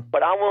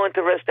 But I'm willing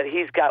to risk that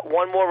he's got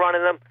one more run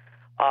in him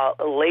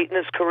late in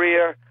his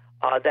career,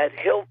 that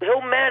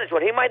he'll manage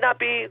one. He might not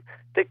be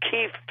the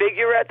key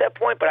figure at that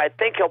point, but I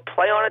think he'll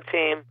play on a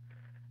team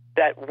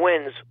that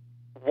wins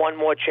one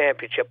more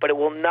championship. But it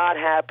will not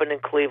happen in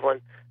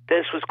Cleveland.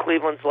 This was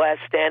Cleveland's last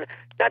stand.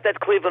 Not that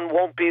Cleveland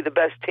won't be the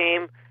best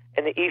team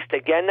in the East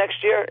again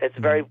next year. It's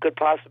a very good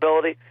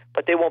possibility,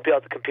 but they won't be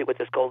able to compete with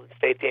this Golden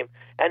State team.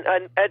 And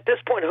at this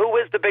point, who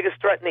is the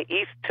biggest threat in the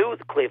East to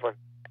the Cleveland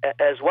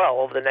as well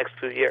over the next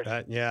few years?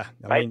 Yeah.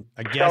 Right? Mean,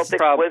 I guess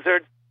Celtics,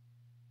 Wizards.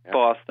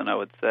 Boston, I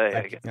would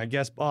say. I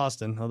guess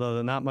Boston, although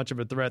they're not much of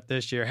a threat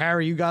this year.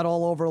 Harry, you got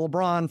all over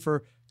LeBron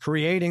for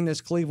creating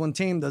this Cleveland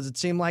team. Does it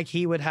seem like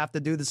he would have to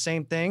do the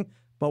same thing,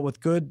 but with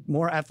good,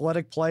 more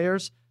athletic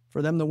players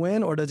for them to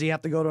win, or does he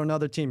have to go to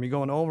another team? You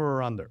going over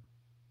or under?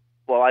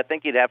 Well, I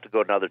think he'd have to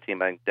go to another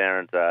team. I think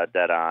Darren's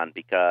dead on,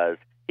 because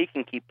he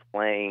can keep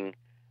playing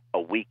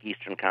a weak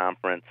Eastern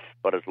Conference,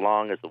 but as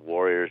long as the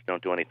Warriors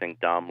don't do anything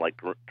dumb like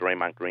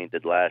Draymond Green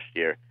did last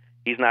year,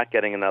 he's not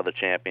getting another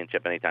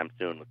championship anytime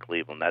soon with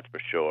Cleveland, that's for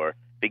sure.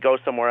 If he goes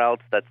somewhere else,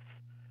 that's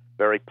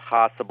very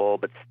possible,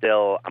 but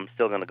still, I'm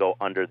still going to go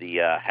under the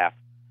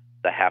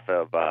half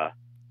of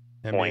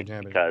point,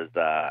 because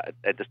I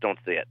just don't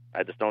see it.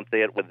 I just don't see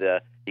it with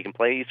he can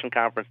play Eastern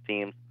Conference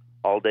teams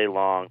all day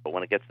long, but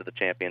when it gets to the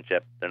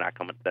championship, they're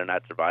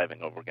not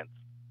surviving over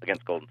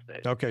against Golden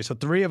State. Okay, so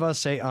three of us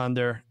say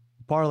under.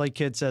 Parlay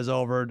Kid says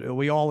over.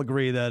 We all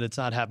agree that it's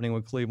not happening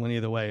with Cleveland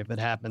either way if it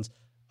happens.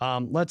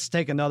 Let's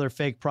take another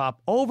fake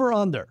prop. Over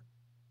under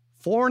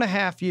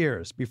 4.5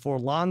 years before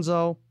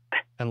Lonzo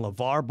and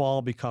LeVar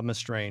Ball become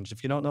estranged.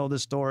 If you don't know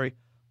this story,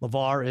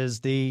 LeVar is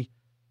the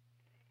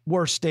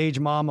worst stage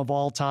mom of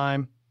all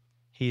time.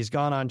 He's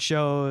gone on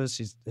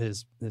shows.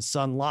 His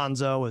son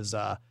Lonzo is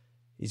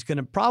he's going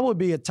to probably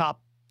be a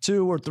top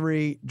 2 or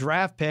 3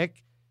 draft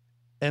pick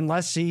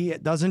unless he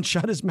doesn't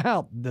shut his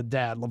mouth, the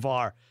dad,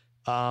 LeVar.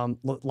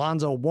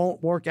 Lonzo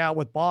won't work out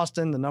with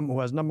Boston, who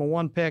has number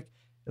 1 pick.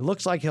 It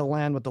looks like he'll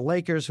land with the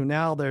Lakers, who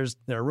now there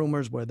are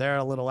rumors where they're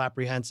a little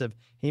apprehensive.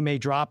 He may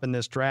drop in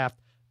this draft.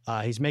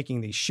 He's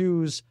making these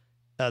shoes.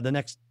 The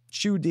next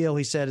shoe deal,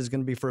 he said, is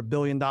going to be for $1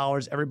 billion.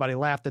 Everybody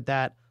laughed at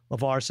that.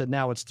 LeVar said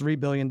now it's $3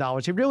 billion.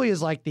 He really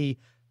is like the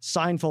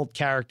Seinfeld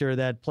character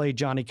that played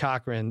Johnny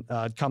Cochran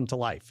come to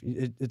life.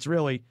 It's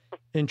really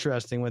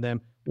interesting with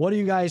him. What do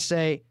you guys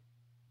say?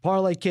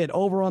 Parlay Kid,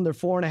 over under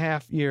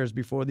 4.5 years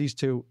before these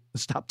two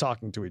stop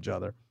talking to each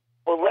other.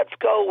 Well, let's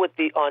go with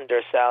the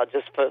under, Sal,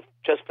 just for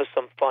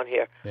some fun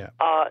here. Yeah.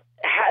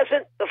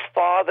 Hasn't the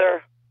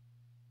father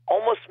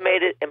almost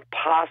made it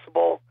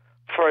impossible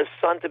for his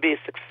son to be a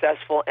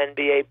successful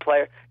NBA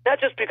player?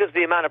 Not just because of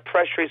the amount of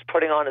pressure he's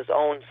putting on his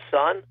own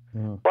son,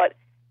 but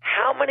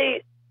how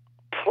many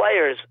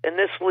players in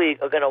this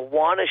league are going to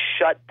want to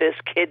shut this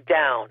kid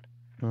down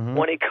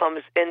when he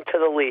comes into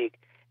the league?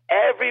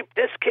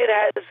 This kid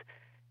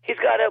he's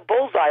got a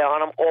bullseye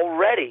on him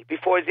already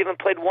before he's even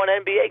played one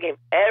NBA game.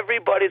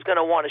 Everybody's going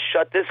to want to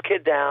shut this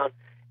kid down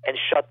and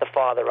shut the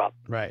father up.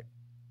 Right.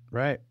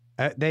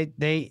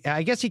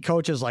 I guess he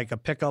coaches like a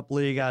pickup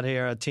league out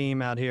here, a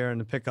team out here in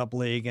the pickup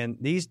league, and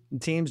these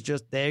teams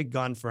they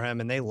gun for him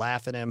and they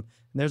laugh at him.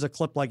 And there's a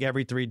clip like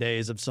every 3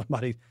 days of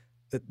somebody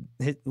that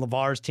hit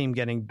LeVar's team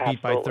getting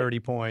beat by 30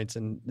 points,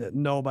 and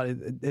nobody.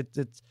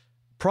 It's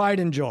pride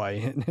and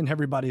joy in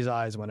everybody's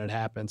eyes when it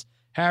happens.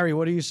 Harry,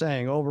 what are you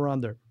saying? Over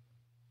under?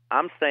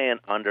 I'm saying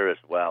under as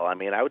well. I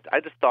mean, I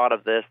just thought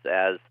of this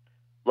as,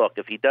 look,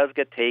 if he does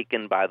get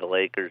taken by the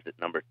Lakers at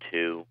number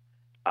 2,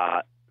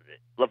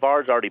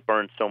 LeVar's already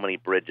burned so many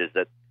bridges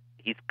that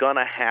he's going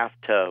to have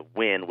to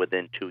win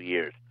within 2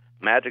 years.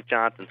 Magic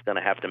Johnson's going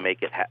to have to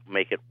make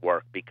it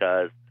work,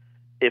 because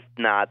if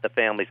not, the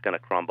family's going to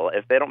crumble.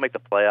 If they don't make the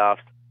playoffs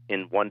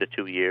in 1 to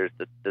 2 years,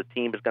 the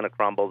team is going to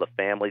crumble, the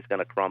family's going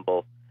to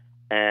crumble.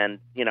 And,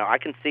 I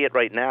can see it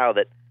right now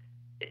that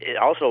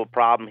also a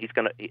problem.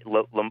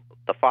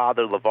 The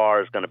father,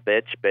 LeVar, is going to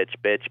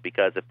bitch,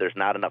 because if there's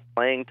not enough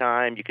playing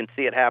time, you can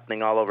see it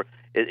happening all over.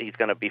 He's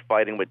going to be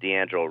fighting with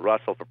D'Angelo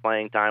Russell for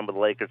playing time with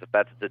the Lakers. If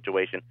that's the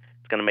situation,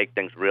 it's going to make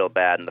things real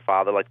bad. And the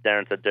father, like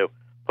Darren said,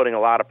 putting a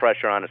lot of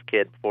pressure on his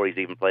kid before he's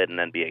even played an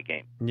NBA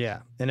game. Yeah,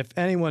 and if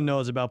anyone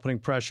knows about putting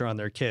pressure on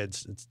their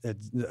kids,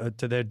 it's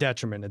to their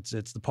detriment.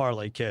 It's the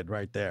Parlay Kid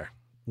right there.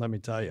 Let me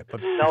tell you.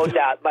 But no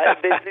doubt. But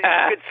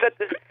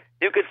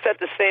you could set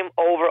the same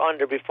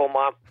over-under before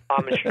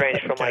I'm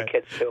estranged from my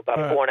kids, too, about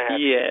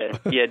 4.5.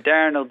 Yeah,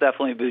 Darren will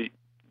definitely be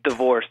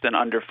divorced in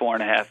under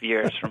 4.5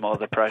 years from all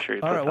the pressure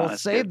he puts on his All right, well,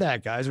 save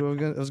that, guys. I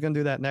was going to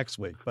do that next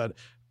week. But,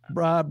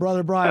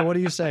 Brother Brian, what do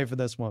you say for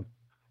this one?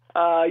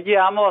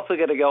 Yeah, I'm also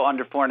going to go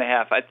under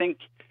 4.5. I think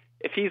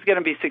if he's going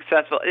to be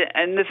successful,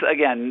 and this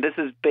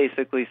is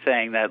basically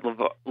saying that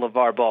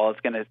LeVar Ball is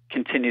going to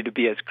continue to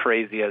be as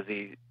crazy as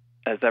he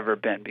has ever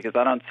been, because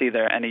I don't see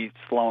there any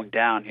slowing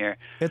down here.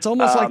 It's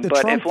almost like the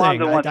Trump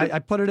thing. I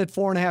put it at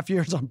 4.5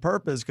 years on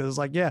purpose because it's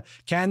like, yeah,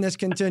 can this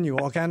continue?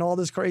 Or can all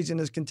this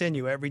craziness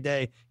continue? Every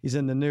day he's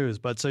in the news.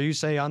 But so you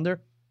say under?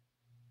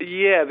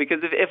 Yeah, because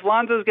if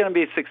Lonzo's going to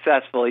be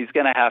successful, he's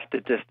going to have to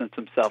distance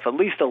himself at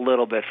least a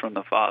little bit from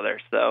the father.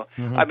 So,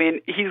 I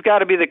mean, he's got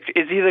to be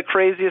is he the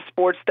craziest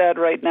sports dad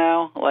right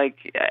now, like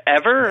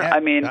ever? I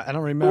mean, I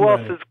don't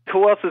remember.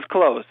 Who else is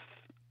close?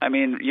 I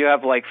mean, you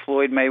have like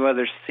Floyd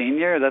Mayweather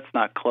Sr. That's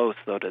not close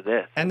though to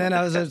this. And then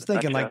I was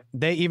thinking, like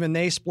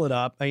they split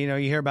up. You know,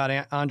 you hear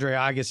about Andre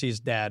Agassi's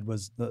dad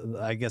was,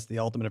 I guess, the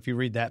ultimate. If you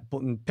read that,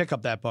 pick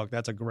up that book.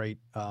 That's a great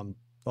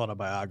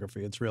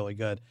autobiography. It's really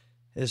good.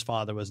 His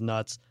father was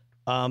nuts.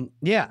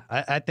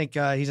 I think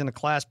he's in a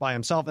class by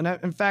himself. And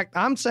in fact,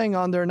 I'm saying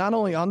under, not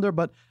only under,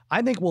 but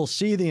I think we'll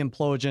see the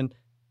implosion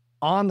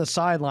on the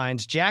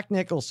sidelines. Jack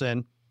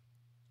Nicholson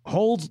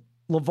holds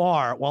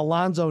LeVar while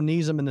Lonzo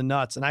knees him in the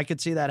nuts, and I could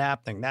see that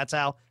happening. That's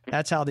how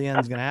the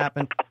end's going to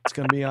happen. It's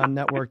going to be on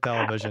network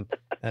television,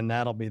 and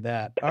that'll be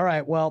that. All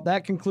right, well,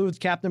 that concludes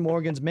Captain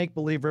Morgan's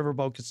Make-Believe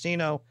Riverboat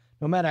Casino.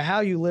 No matter how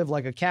you live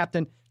like a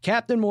captain,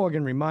 Captain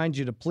Morgan reminds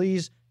you to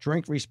please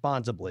drink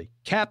responsibly.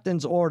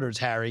 Captain's orders,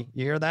 Harry.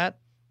 You hear that?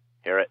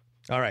 Hear it.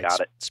 All right.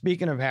 Got it.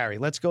 Speaking of Harry,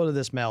 let's go to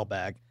this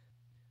mailbag.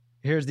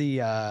 Here's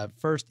the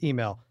first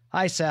email.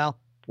 Hi, Sal.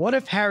 What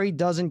if Harry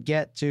doesn't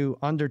get to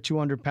under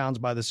 200 pounds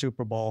by the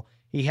Super Bowl?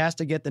 He has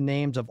to get the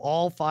names of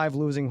all 5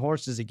 losing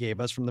horses he gave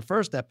us from the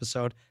first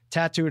episode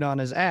tattooed on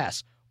his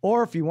ass.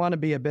 Or if you want to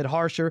be a bit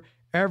harsher,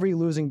 every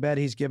losing bet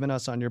he's given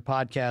us on your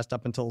podcast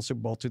up until the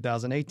Super Bowl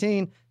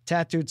 2018,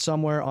 tattooed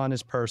somewhere on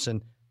his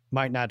person,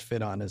 might not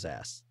fit on his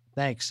ass.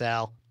 Thanks,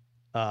 Sal.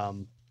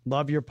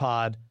 Love your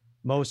pod.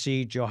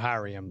 Mosi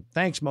Johariam.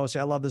 Thanks, Mosi.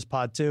 I love this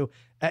pod, too.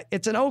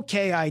 It's an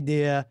okay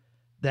idea,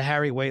 the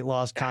Harry weight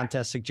loss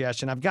contest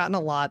suggestion. I've gotten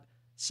a lot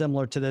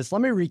similar to this.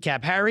 Let me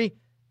recap. Harry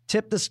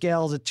tipped the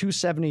scales at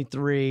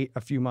 273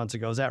 a few months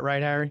ago. Is that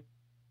right, Harry?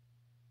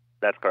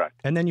 That's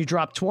correct. And then you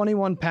dropped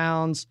 21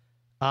 pounds.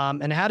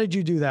 And how did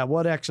you do that?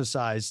 What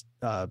exercise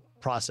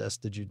process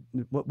did you?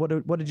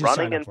 What did you?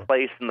 Running in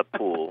place in the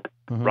pool.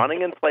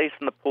 Running in place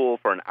in the pool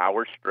for an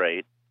hour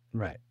straight.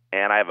 Right.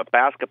 And I have a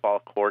basketball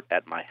court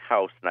at my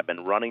house, and I've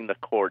been running the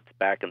courts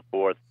back and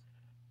forth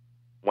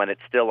when it's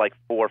still like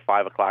 4 or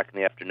 5 o'clock in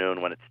the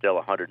afternoon, when it's still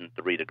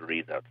 103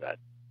 degrees outside.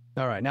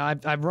 All right. Now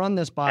I've run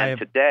this by. And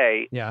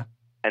today, yeah.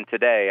 And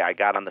today I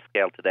got on the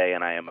scale today,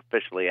 and I am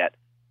officially at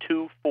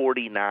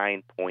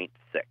 249.6.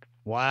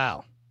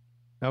 Wow.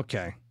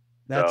 Okay.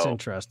 That's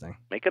interesting.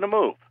 Making a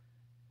move.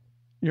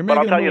 You're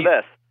making but I'll tell you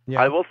this.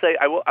 Yeah. I will say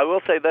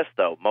this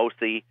though.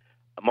 Mosi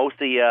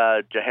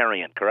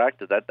Joharian,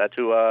 correct? Is that's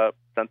who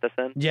sent this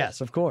in?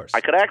 Yes, of course.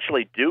 I could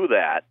actually do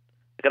that.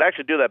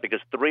 Because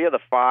 3 of the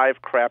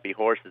 5 crappy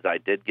horses I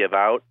did give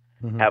out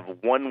have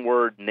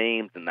one-word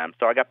names in them,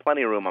 so I got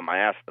plenty of room on my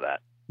ass for that.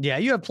 Yeah,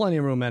 you have plenty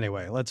of room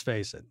anyway. Let's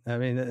face it. I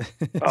mean,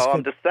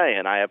 I'm just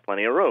saying, I have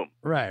plenty of room.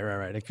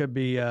 Right. It could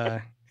be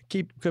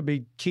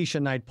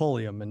Keisha Knight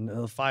Pullium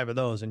and 5 of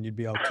those, and you'd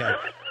be okay.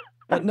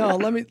 But no,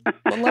 let me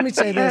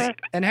say this.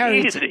 And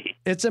Harry,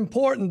 it's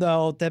important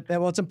though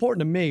it's important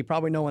to me,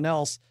 probably no one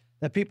else,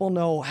 that people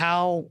know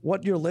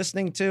what you're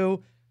listening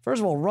to. First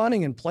of all,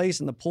 running in place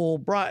in the pool.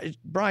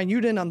 Brian,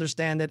 you didn't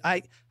understand it.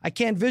 I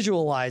can't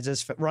visualize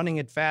this running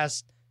it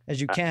fast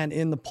as you can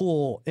in the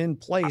pool in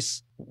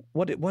place.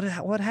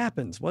 What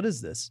happens? What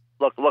is this?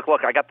 Look!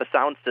 I got the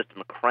sound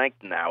system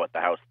cranked now at the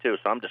house too,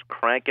 so I'm just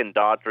cranking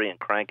Daughtry and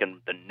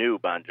cranking the new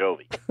Bon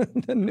Jovi.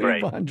 The new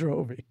Bon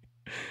Jovi.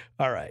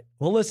 All right.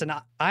 Well, listen,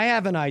 I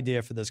have an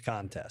idea for this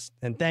contest,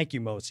 and thank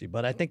you, Mosi,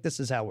 but I think this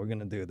is how we're going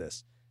to do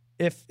this,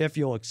 if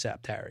you'll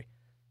accept, Harry.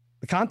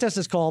 The contest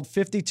is called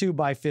 52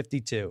 by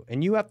 52,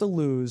 and you have to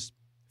lose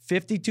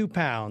 52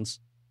 pounds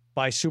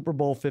by Super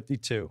Bowl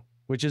 52,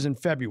 which is in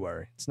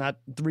February. It's not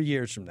 3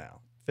 years from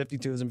now.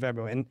 52 is in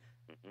February. And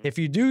if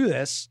you do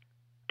this...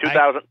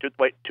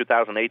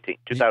 2018.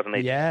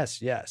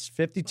 Yes.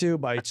 52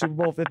 by Super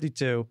Bowl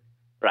 52.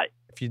 Right.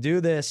 If you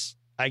do this,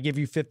 I give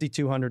you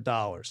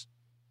 $5,200.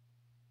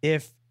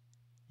 If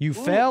you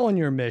fail in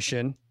your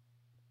mission,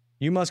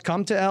 you must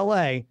come to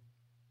L.A.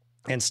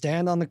 and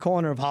stand on the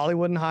corner of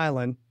Hollywood and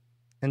Highland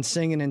and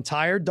sing an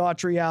entire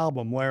Daughtry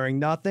album wearing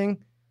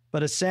nothing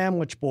but a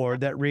sandwich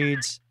board that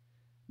reads,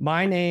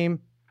 "My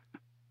name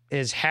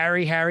is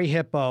Harry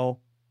Hippo.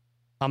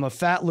 I'm a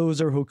fat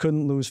loser who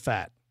couldn't lose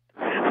fat."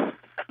 Is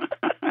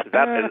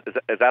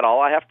that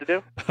all I have to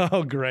do?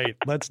 Oh, great.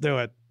 Let's do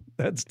it.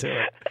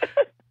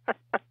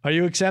 Are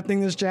you accepting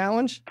this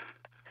challenge?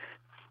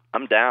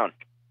 I'm down.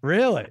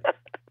 Really?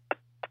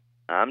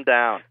 I'm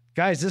down.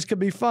 Guys, this could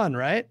be fun,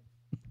 right?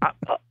 I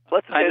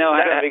know.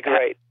 That'd be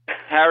great.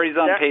 Harry's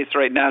on pace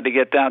right now to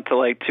get down to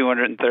like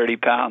 230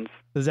 pounds.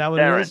 Is that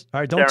what it is? All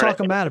right, don't talk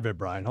him out of it,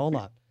 Brian. Hold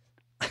on.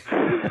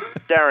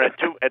 Darren,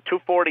 at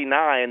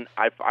 249,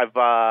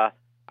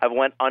 I've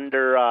went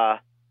under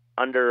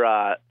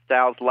under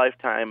Sal's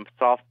lifetime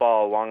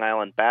softball Long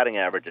Island batting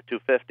average at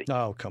 250.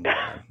 Oh, come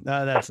on.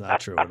 No, that's not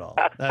true at all.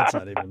 That's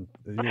not even.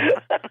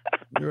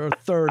 You're a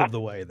third of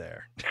the way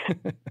there.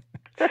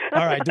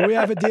 All right. Do we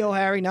have a deal,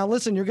 Harry? Now,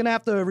 listen, you're going to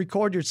have to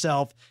record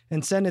yourself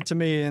and send it to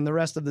me and the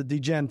rest of the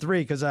DGen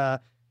 3 because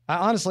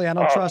honestly, I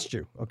don't trust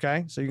you.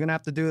 Okay. So you're going to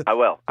have to do it. I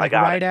will. Like I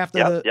got right it.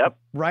 After Yep.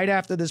 Right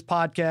after this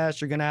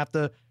podcast, you're going to have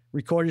to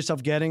record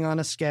yourself getting on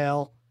a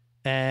scale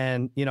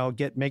and,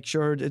 make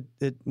sure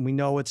we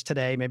know it's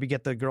today. Maybe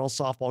get the girls'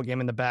 softball game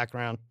in the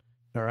background.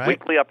 All right.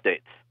 Weekly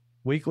updates.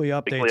 Weekly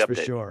updates for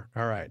sure.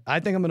 All right.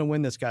 I think I'm going to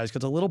win this, guys,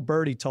 because a little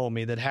birdie told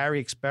me that Harry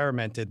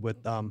experimented with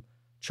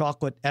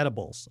chocolate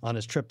edibles on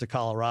his trip to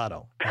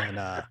Colorado. And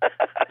I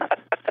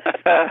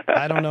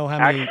don't know how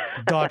many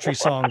Daughtry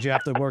songs you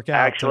have to work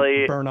out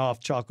to burn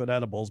off chocolate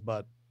edibles,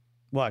 but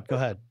what? Go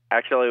ahead.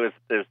 Actually,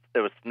 it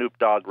was Snoop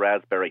Dogg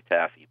Raspberry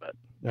Taffy, but.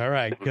 All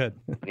right, good.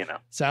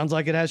 Sounds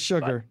like it has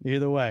sugar.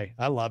 Either way,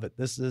 I love it.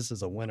 This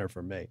is a winner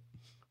for me.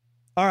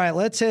 All right,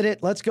 let's hit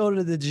it. Let's go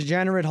to the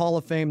Degenerate Hall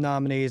of Fame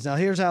nominees. Now,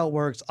 here's how it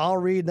works. I'll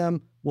read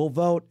them. We'll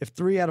vote. If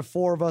 3 out of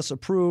 4 of us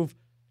approve,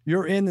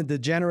 you're in the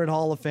Degenerate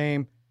Hall of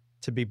Fame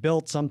to be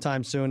built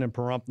sometime soon in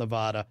Pahrump,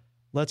 Nevada.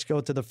 Let's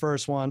go to the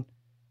first one.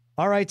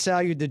 All right,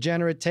 Sal, you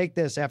degenerate, take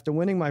this. After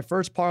winning my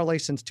first parlay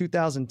since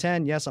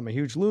 2010, yes, I'm a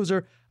huge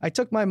loser, I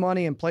took my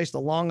money and placed a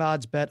long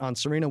odds bet on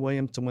Serena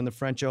Williams to win the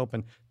French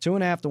Open.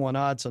 2.5 to 1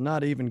 odds, so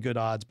not even good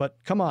odds. But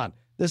come on,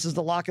 this is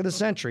the lock of the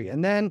century.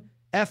 And then,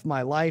 F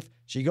my life,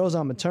 she goes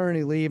on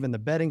maternity leave and the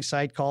betting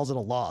site calls it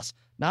a loss.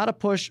 Not a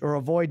push or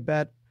avoid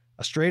bet,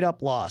 a straight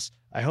up loss.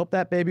 I hope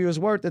that baby was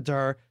worth it to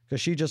her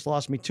because she just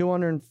lost me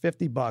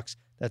 $250.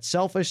 That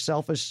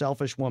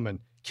selfish woman.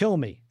 Kill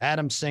me,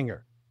 Adam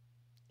Singer.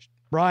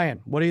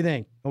 Brian, what do you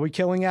think? Are we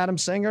killing Adam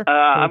Singer?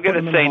 I'm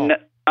going to say no.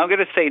 I'm going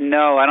to say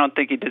no. I don't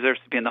think he deserves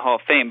to be in the Hall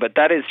of Fame, but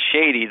that is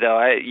shady, though.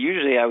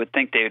 Usually I would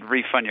think they would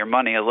refund your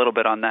money a little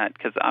bit on that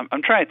because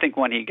I'm trying to think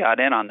when he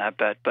got in on that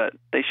bet, but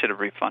they should have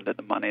refunded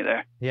the money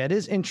there. Yeah, it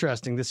is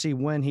interesting to see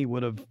when he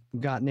would have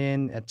gotten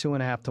in at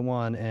 2.5 to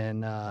 1,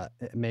 and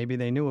maybe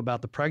they knew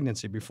about the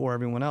pregnancy before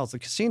everyone else. The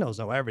casinos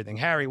know everything.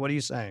 Harry, what are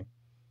you saying?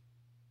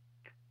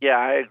 Yeah,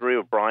 I agree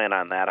with Brian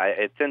on that.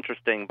 It's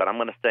interesting, but I'm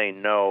going to say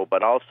no.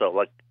 But also,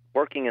 like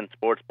working in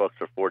sports books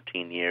for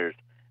 14 years,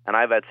 and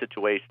I've had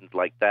situations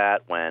like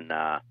that when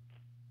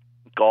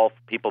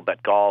people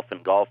bet golf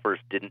and golfers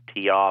didn't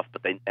tee off,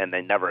 but they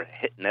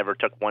never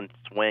took one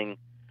swing.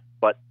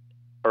 But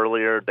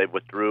earlier they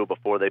withdrew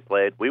before they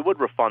played. We would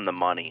refund the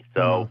money.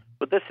 So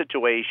with this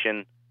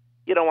situation,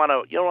 you don't want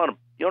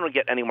to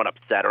get anyone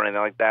upset or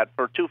anything like that.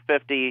 For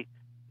 $250.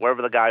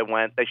 Wherever the guy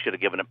went, they should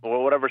have given it,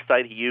 or whatever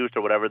site he used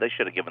or whatever, they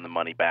should have given the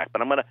money back.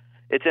 But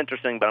it's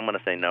interesting, but I'm going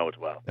to say no as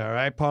well. All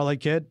right, Parlay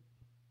Kid?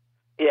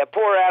 Yeah,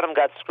 poor Adam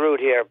got screwed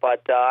here,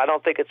 but I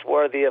don't think it's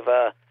worthy of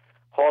a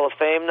Hall of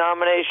Fame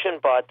nomination.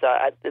 But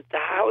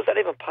how is that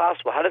even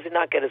possible? How does he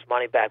not get his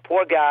money back?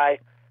 Poor guy,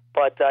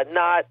 but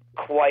not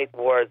quite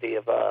worthy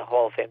of a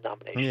Hall of Fame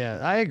nomination. Yeah,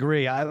 I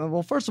agree.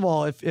 Well, first of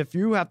all, if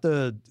you have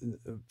to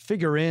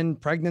figure in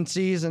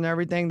pregnancies and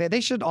everything,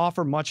 they should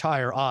offer much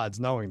higher odds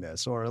knowing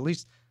this, or at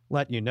least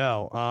let you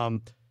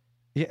know.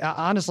 Yeah,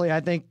 honestly, I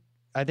think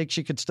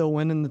she could still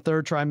win in the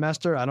third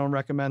trimester. I don't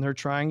recommend her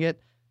trying it.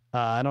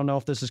 I don't know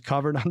if this is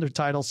covered under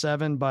Title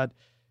VII, but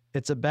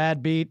it's a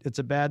bad beat. It's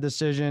a bad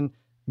decision.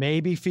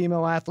 Maybe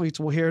female athletes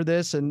will hear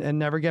this and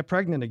never get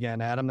pregnant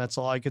again, Adam. That's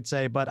all I could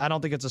say. But I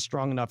don't think it's a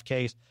strong enough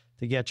case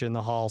to get you in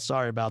the Hall.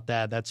 Sorry about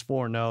that. That's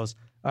 4 no's.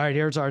 All right,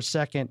 here's our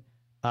second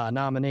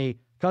nominee.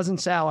 Cousin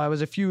Sal, I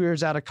was a few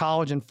years out of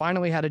college and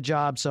finally had a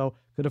job, so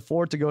could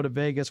afford to go to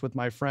Vegas with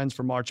my friends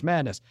for March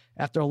Madness.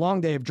 After a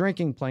long day of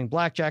drinking, playing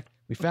blackjack,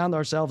 we found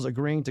ourselves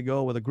agreeing to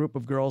go with a group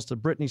of girls to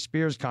Britney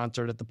Spears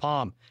concert at the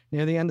Palm.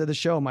 Near the end of the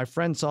show, my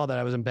friend saw that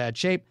I was in bad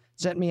shape,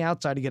 sent me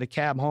outside to get a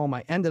cab home.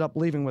 I ended up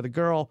leaving with a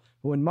girl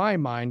who, in my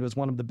mind, was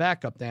one of the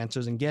backup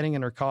dancers and getting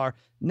in her car.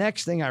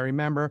 Next thing I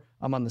remember,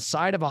 I'm on the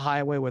side of a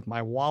highway with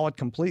my wallet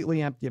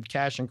completely empty of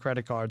cash and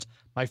credit cards.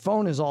 My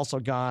phone is also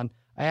gone.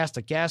 I asked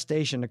a gas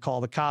station to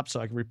call the cops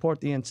so I could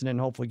report the incident and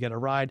hopefully get a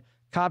ride.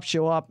 Cops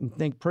show up and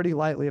think pretty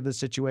lightly of the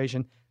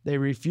situation. They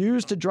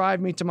refuse to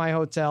drive me to my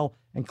hotel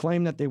and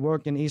claim that they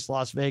work in East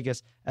Las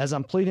Vegas. As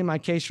I'm pleading my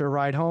case for a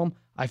ride home,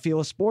 I feel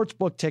a sports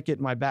book ticket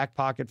in my back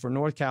pocket for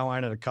North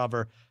Carolina to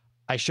cover.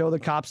 I show the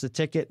cops the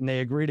ticket, and they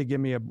agree to give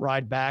me a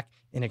ride back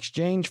in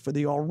exchange for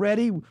the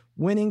already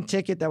winning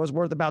ticket that was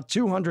worth about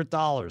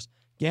 $200.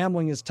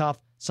 Gambling is tough.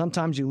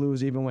 Sometimes you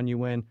lose even when you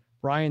win.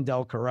 Brian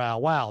Del Corral.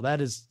 Wow,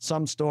 that is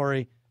some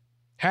story.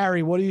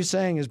 Harry, what are you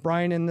saying? Is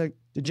Brian in the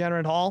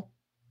Degenerate Hall?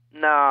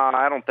 No,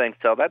 I don't think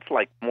so. That's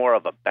like more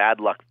of a bad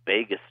luck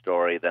Vegas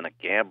story than a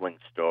gambling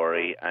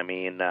story. I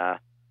mean, I'd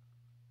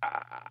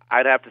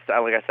have to say,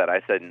 like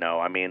I said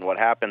no. I mean, what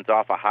happens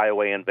off a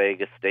highway in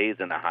Vegas stays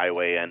in a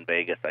highway in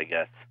Vegas, I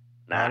guess.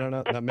 Nah. I don't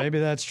know. Maybe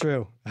that's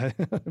true.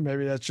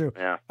 Maybe that's true.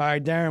 Yeah. All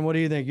right, Darren, what do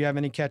you think? You have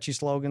any catchy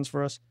slogans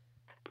for us?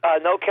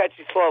 No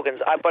catchy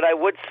slogans, but I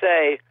would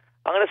say,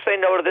 I'm going to say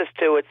no to this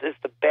too. It's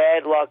the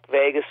bad luck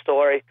Vegas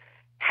story.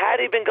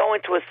 Had he been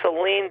going to a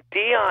Celine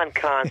Dion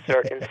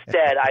concert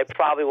instead, I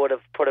probably would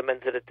have put him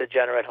into the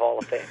Degenerate Hall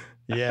of Fame.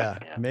 Yeah,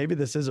 maybe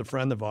this is a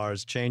friend of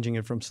ours changing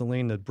it from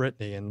Celine to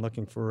Britney and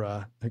looking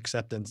for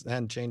acceptance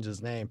and change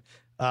his name.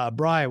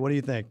 Brian, what do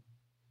you think?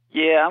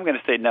 Yeah, I'm going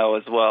to say no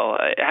as well.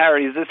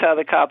 Harry, is this how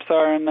the cops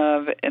are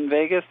in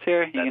Vegas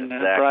here? You can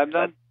bribe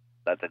them?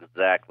 That's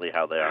exactly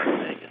how they are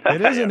in Vegas.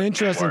 It is an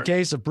interesting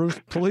case of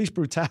police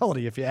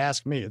brutality, if you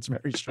ask me. It's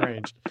very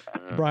strange.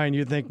 Brian,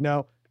 you think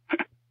no?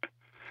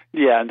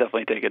 Yeah, I'm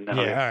definitely taking no.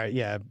 Yeah, all right,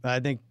 yeah. I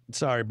think,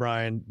 sorry,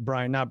 Brian,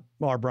 not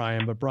our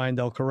Brian, but Brian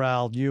Del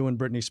Corral, you and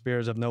Britney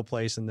Spears have no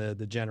place in the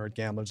Degenerate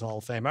Gamblers Hall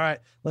of Fame. All right,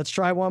 let's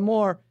try one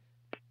more.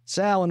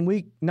 Sal, in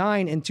week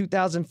 9 in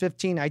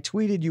 2015, I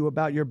tweeted you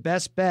about your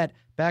best bet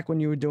back when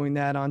you were doing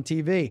that on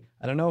TV.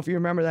 I don't know if you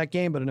remember that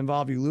game, but it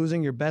involved you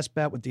losing your best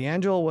bet with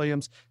DeAngelo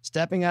Williams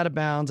stepping out of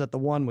bounds at the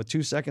 1 with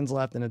 2 seconds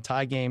left in a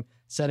tie game,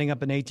 setting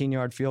up an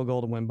 18-yard field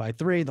goal to win by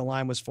 3. The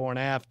line was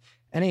 4.5.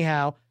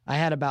 Anyhow, I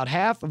had about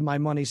half of my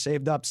money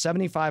saved up,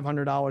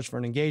 $7,500 for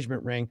an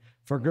engagement ring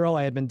for a girl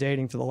I had been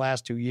dating for the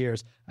last 2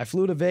 years. I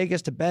flew to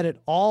Vegas to bet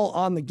it all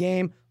on the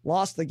game,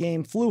 lost the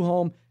game, flew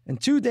home, and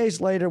 2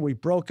 days later we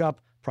broke up,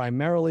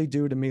 primarily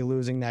due to me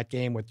losing that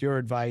game with your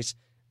advice.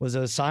 Was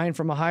it a sign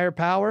from a higher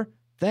power?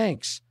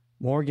 Thanks,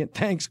 Morgan.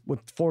 Thanks,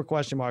 with 4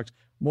 question marks,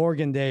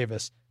 Morgan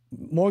Davis.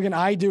 Morgan,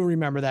 I do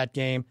remember that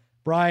game.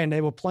 Brian, they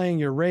were playing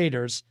your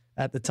Raiders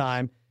at the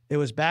time. It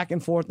was back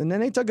and forth, and then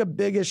they took a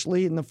big-ish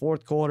lead in the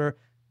fourth quarter.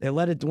 They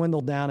let it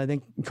dwindle down. I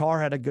think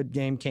Carr had a good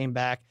game, came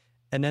back.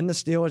 And then the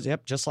Steelers,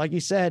 just like he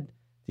said,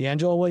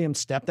 DeAngelo Williams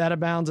stepped out of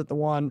bounds at the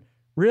 1,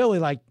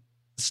 really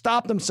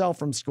stopped himself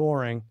from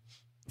scoring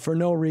for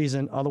no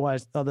reason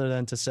other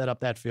than to set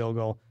up that field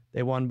goal.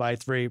 They won by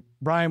 3.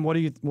 Brian, what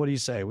do you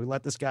say? We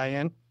let this guy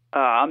in?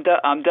 I'm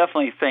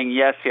definitely saying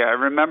yes here. I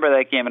remember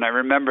that game, and I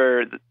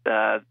remember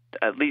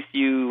at least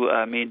you,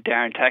 me, and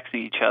Darren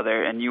texting each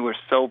other, and you were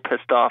so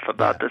pissed off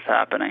about this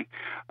happening.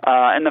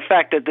 And the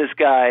fact that this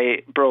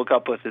guy broke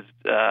up with his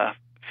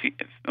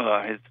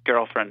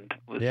girlfriend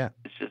is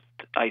just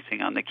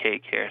icing on the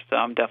cake here. So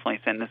I'm definitely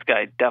saying this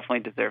guy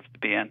definitely deserves to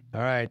be in.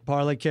 All right,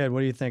 Parlay Kid,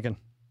 what are you thinking?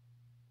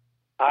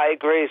 I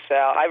agree,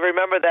 Sal. I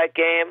remember that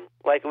game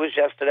like it was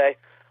yesterday.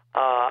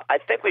 I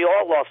think we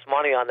all lost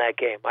money on that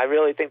game. I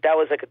really think that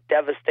was like a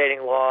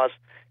devastating loss.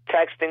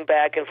 Texting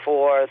back and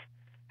forth,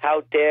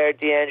 how dare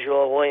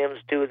DeAngelo Williams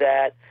do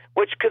that?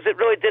 Because it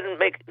really didn't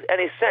make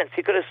any sense.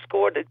 He could have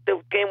scored.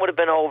 The game would have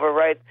been over,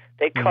 right?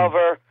 They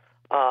cover.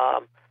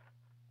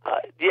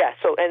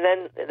 So and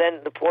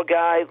then the poor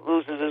guy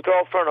loses his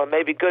girlfriend, or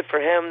maybe good for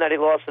him that he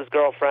lost his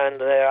girlfriend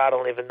there. I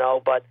don't even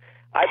know, but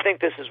I think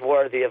this is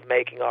worthy of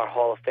making our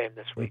Hall of Fame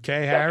this week.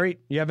 Okay, Harry,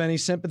 you have any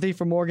sympathy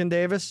for Morgan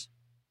Davis?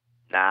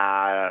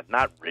 Nah,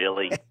 not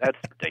really. That's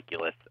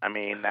ridiculous. I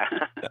mean,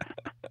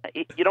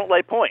 you don't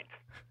lay points.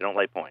 You don't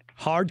lay points.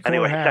 Hardcore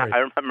anyway, Harry.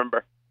 I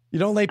remember. You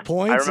don't lay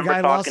points? The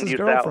guy lost his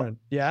girlfriend.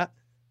 Yeah.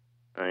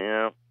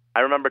 I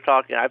remember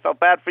talking. I felt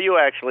bad for you,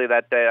 actually,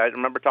 that day. I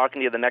remember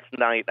talking to you the next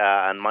night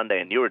on Monday,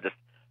 and you were just,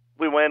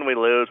 we win, we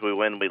lose, we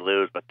win, we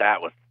lose. But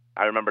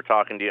I remember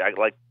talking to you.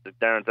 Like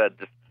Darren said,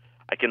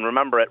 I can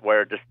remember it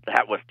where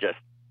that was just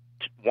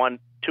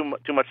too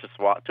much to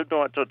swallow,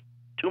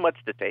 too much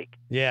to take.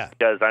 Yeah.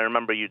 Because I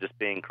remember you just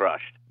being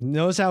crushed.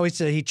 Notice how he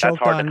said he choked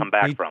That's hard to come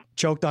back from.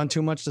 Choked on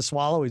too much to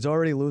swallow. He's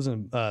already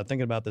losing,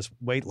 thinking about this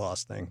weight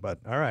loss thing. But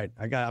all right,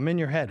 I'm in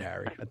your head,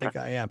 Harry. I think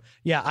I am.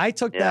 Yeah, I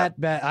took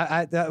that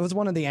bet. That was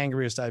one of the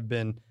angriest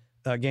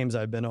games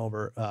I've been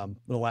over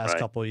the last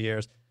couple of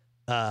years.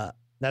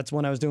 That's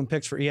when I was doing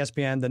picks for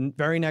ESPN. The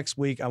very next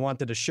week, I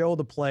wanted to show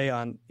the play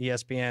on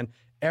ESPN.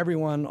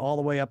 Everyone all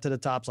the way up to the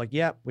top's like,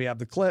 yep, we have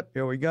the clip.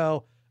 Here we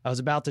go. I was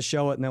about to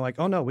show it, and they're like,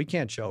 oh, no, we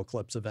can't show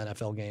clips of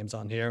NFL games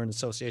on here in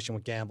association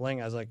with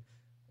gambling. I was like,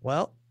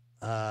 well,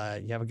 you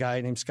have a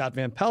guy named Scott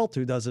Van Pelt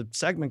who does a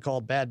segment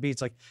called Bad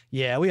Beats. Like,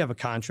 yeah, we have a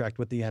contract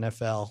with the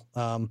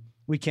NFL.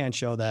 We can't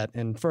show that.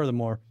 And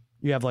furthermore,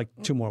 you have like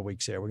 2 more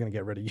weeks here. We're going to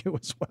get rid of you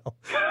as well.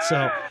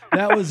 So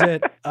that was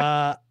it.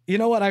 You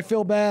know what? I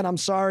feel bad. I'm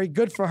sorry.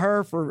 Good for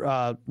her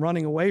for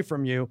running away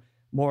from you,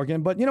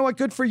 Morgan. But you know what?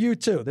 Good for you,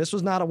 too. This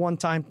was not a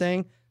one-time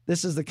thing.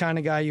 This is the kind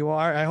of guy you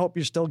are. I hope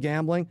you're still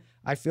gambling.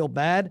 I feel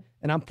bad,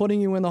 and I'm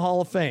putting you in the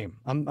Hall of Fame.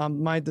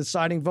 I'm my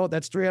deciding vote.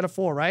 That's 3 out of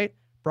 4, right?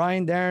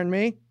 Brian, Darren,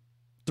 me?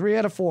 3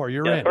 out of 4.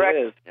 You're in.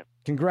 Correct.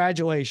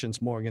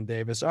 Congratulations, Morgan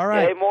Davis. All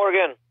right. Hey,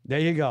 Morgan. There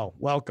you go.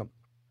 Welcome.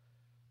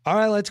 All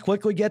right, let's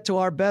quickly get to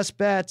our best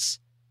bets.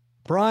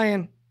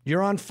 Brian,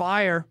 you're on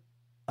fire.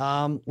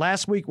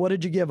 Last week, what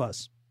did you give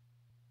us?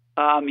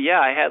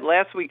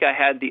 Last week I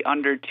had the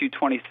under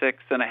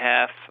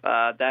 226.5.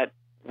 That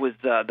was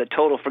the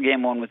total for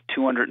game 1 was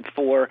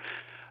 204.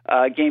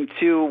 Game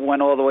 2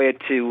 went all the way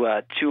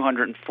to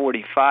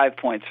 245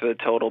 points for the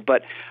total.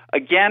 But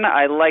again,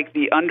 I like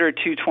the under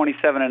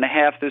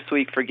 227.5 this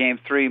week for game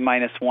 3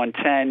 minus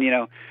 110. You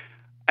know,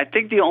 I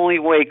think the only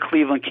way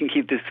Cleveland can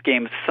keep this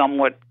game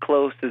somewhat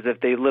close is if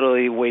they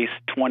literally waste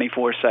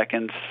 24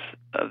 seconds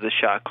of the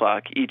shot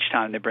clock each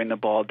time they bring the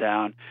ball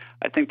down.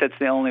 I think that's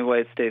the only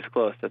way it stays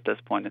close at this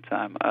point in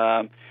time.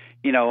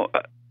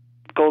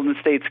 Golden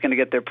State's going to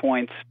get their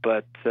points,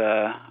 but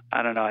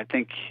I don't know. I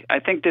think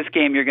this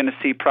game you're going to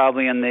see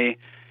probably in the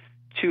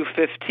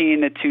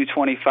 215 to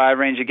 225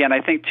 range. Again,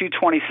 I think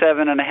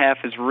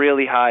 227.5 is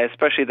really high,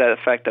 especially the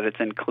fact that it's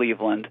in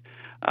Cleveland.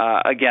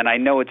 Again, I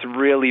know it's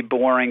really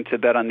boring to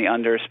bet on the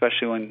under,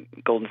 especially when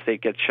Golden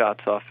State gets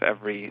shots off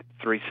every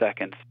 3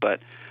 seconds. But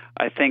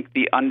I think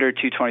the under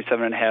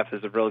 227.5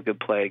 is a really good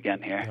play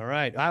again here. All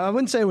right. I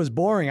wouldn't say it was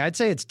boring. I'd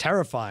say it's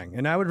terrifying,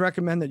 and I would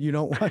recommend that you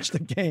don't watch the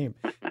game.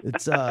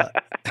 It's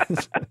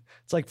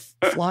it's like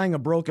flying a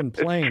broken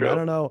plane. I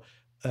don't know.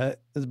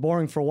 It's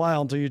boring for a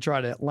while until you try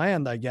to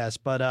land, I guess.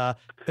 But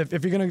if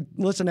you're going to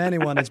listen to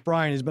anyone, it's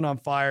Brian. He's been on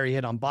fire. He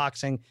hit on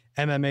boxing,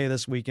 MMA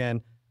this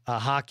weekend,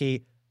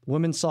 hockey.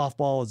 Women's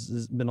softball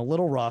has been a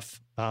little rough,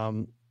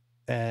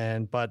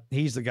 but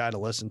he's the guy to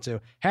listen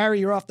to. Harry,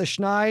 you're off the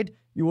schneid.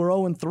 You were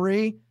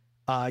 0-3.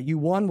 You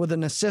won with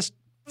an assist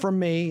from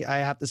me, I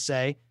have to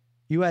say.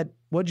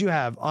 What'd you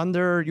have?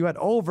 You had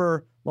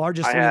over,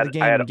 largest lead of the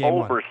game in game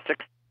one.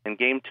 In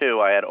game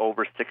 2, I had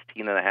over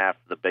 16.5,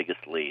 the biggest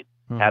lead.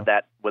 Had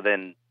that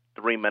within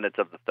 3 minutes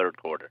of the third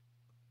quarter.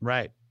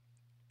 Right.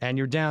 And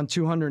you're down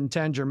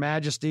 210, Your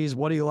Majesties.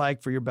 What do you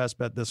like for your best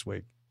bet this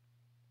week?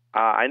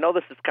 I know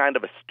this is kind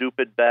of a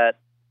stupid bet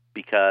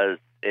because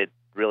it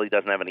really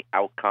doesn't have any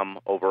outcome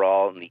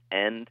overall in the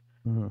end,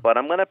 but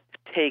I'm going to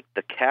take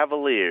the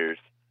Cavaliers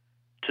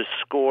to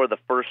score the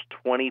first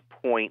 20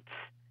 points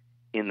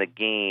in the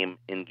game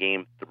in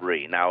Game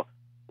 3. Now,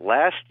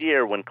 last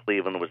year when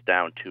Cleveland was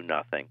down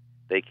 2-0,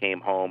 they came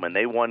home and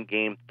they won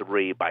Game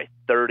 3 by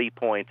 30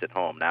 points at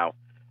home. Now,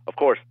 of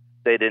course,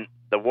 the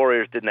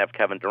Warriors didn't have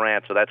Kevin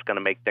Durant, so that's going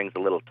to make things a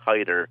little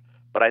tighter.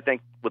 But I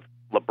think with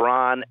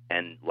LeBron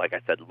and, like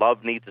I said,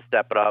 Love needs to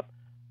step it up,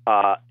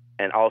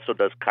 and also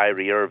does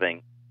Kyrie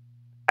Irving.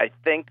 I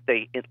think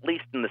they, at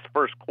least in this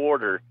first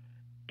quarter,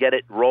 get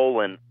it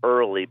rolling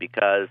early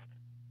because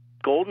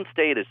Golden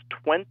State is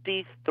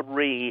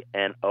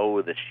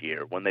 23-0 this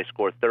year when they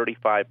score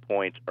 35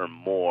 points or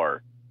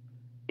more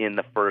in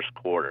the first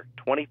quarter.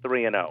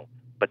 23-0.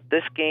 But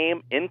this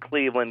game in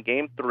Cleveland,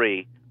 Game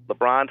 3,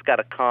 LeBron's got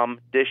to come,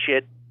 dish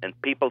it, and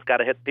people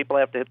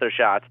have to hit their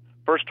shots.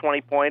 First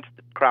 20 points,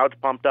 the crowd's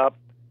pumped up,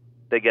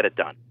 they get it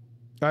done.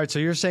 All right, so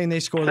you're saying they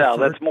score the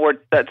first...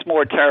 That's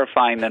more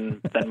terrifying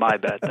than my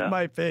bet, though. It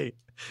might be.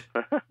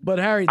 But,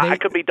 Harry... I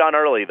could be done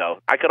early, though.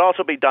 I could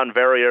also be done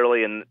very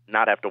early and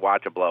not have to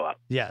watch a blowout.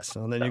 Yes,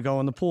 and then you go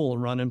in the pool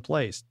and run in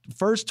place.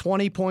 First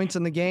 20 points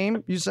in the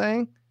game, you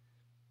saying?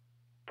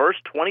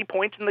 First 20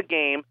 points in the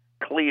game,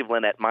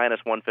 Cleveland at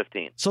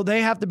 -115. So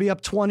they have to be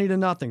up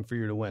 20-0 for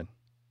you to win.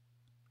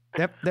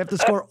 They have to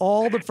score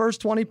all the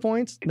first 20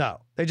 points? No,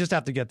 they just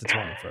have to get to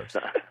 20 first.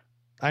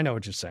 I know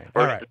what you're saying.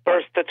 All right.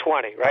 First to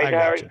 20, right,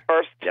 Harry?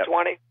 First to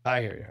 20?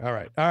 I hear you. All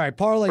right.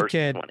 Parlay first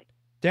Kid. 20.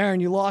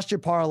 Darren, you lost your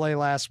parlay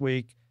last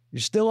week.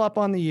 You're still up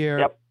on the year.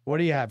 Yep. What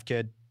do you have,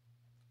 Kid?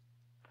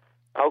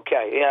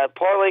 Okay. Yeah,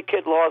 Parlay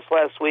Kid lost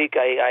last week.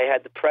 I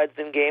had the Preds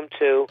in Game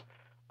 2,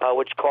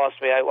 which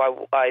cost me. I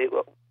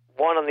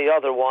won on the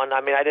other one.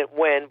 I mean, I didn't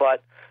win,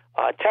 but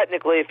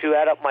technically, if you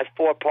add up my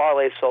 4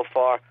 parlays so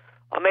far,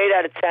 I'm 8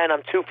 out of 10.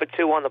 I'm 2 for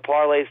 2 on the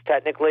parlays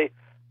technically,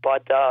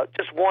 but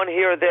just one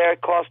here or there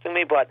costing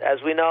me. But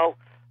as we know,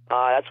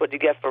 that's what you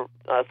get for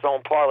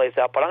throwing parlays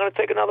out. But I'm going to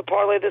take another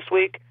parlay this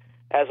week,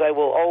 as I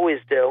will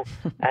always do,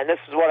 and this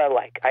is what I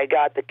like. I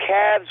got the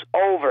Cavs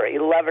over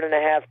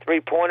 11.5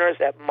 3-pointers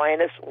at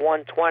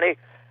 -120.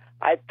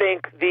 I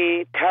think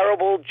the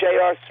terrible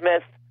J.R.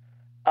 Smith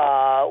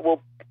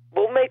will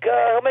make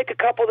he'll make a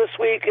couple this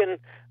week, and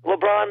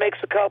LeBron makes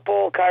a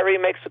couple, Kyrie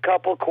makes a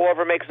couple,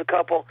 Korver makes a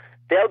couple.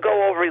 They'll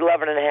go over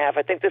 11.5.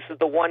 I think this is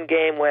the one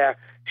game where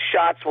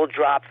shots will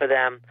drop for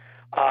them.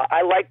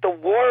 I like the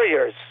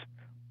Warriors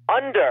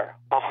under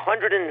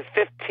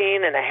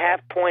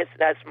 115.5 points.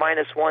 That's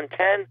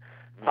 -110.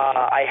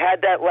 I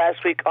had that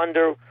last week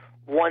under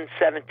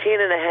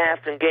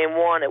 117.5 in Game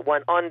 1. It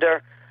went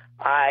under.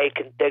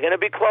 They're going to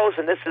be close,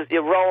 and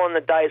you're rolling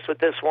the dice with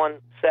this one,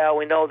 Sal.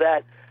 We know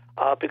that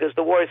because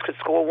the Warriors could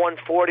score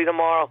 140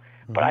 tomorrow.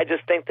 But I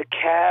just think the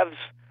Cavs,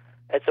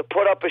 it's a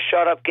put-up or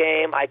shut-up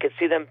game. I could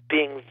see them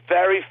being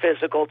very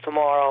physical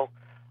tomorrow,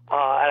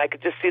 and I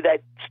could just see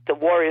that the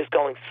Warriors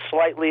going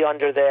slightly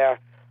under there.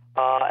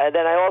 And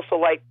then I also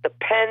like the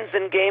Pens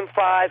in Game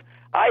 5.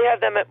 I have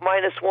them at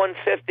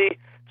 -150,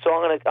 so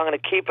I'm gonna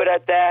keep it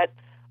at that.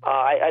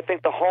 I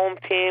think the home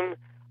team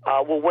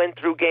will win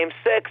through Game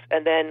 6,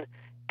 and then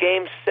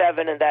Game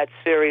 7 in that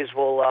series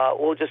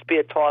will just be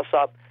a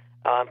toss-up.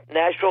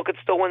 Nashville could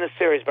still win the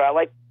series, but I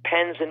like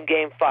Pens in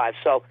Game 5.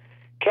 So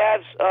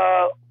Cavs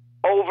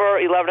over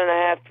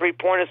 11.5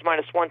 3-pointers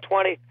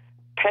 -120.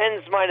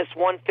 Pens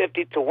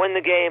 -150 to win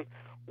the game.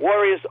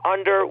 Warriors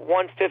under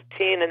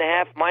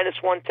 115.5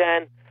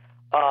 -110.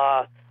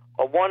 A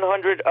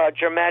 100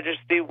 Your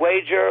Majesty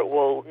wager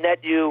will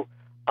net you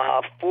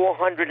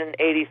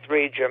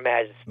 483 Your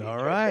Majesty.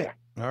 All right.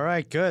 All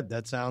right, good.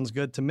 That sounds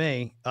good to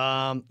me.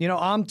 I'm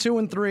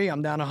 2-3.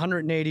 I'm down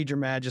 180, Your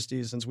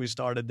Majesty, since we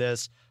started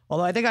this.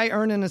 Although I think I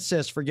earned an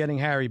assist for getting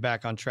Harry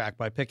back on track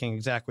by picking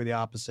exactly the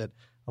opposite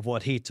of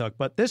what he took.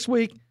 But this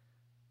week,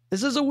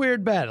 this is a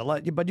weird bet,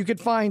 but you could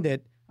find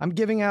it. I'm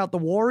giving out the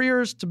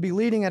Warriors to be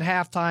leading at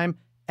halftime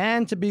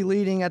and to be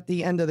leading at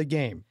the end of the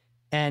game.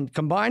 And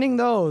combining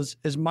those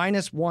is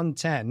minus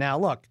 110. Now,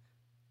 look,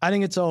 I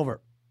think it's over.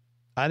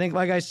 I think,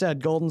 like I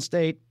said, Golden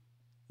State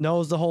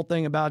knows the whole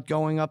thing about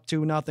going up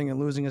 2-0 and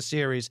losing a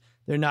series.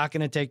 They're not going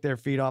to take their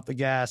feet off the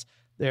gas.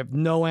 They have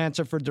no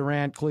answer for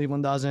Durant.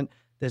 Cleveland doesn't.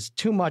 There's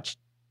too much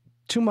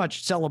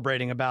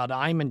celebrating about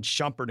Iman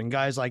Shumpert and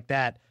guys like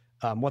that,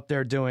 what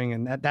they're doing,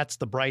 and that's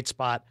the bright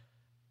spot.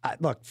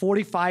 Look,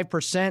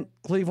 45%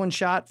 Cleveland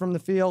shot from the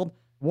field,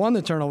 won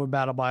the turnover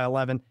battle by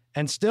 11,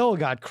 and still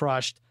got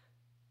crushed.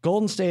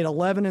 Golden State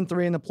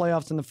 11-3 in the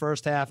playoffs in the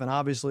first half, and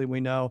obviously we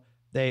know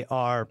they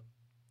are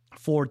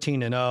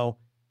 14-0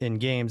 in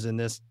games in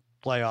this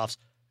playoffs.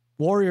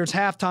 Warriors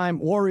halftime,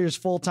 Warriors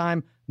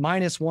full-time,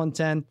 minus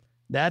 110.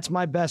 That's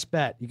my best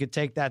bet. You could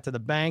take that to the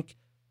bank.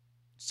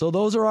 So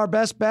those are our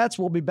best bets.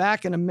 We'll be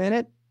back in a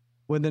minute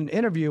with an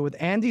interview with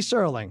Andy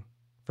Serling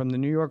from the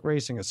New York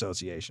Racing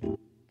Association.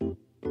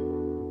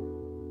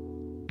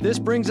 This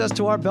brings us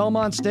to our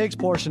Belmont Stakes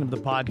portion of the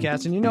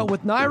podcast. And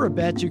with Naira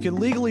Bets, you can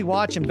legally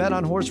watch and bet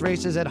on horse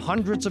races at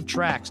hundreds of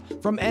tracks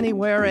from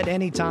anywhere at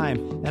any time.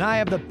 And I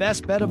have the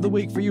best bet of the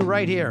week for you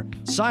right here.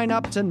 Sign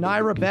up to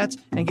Naira Bets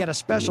and get a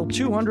special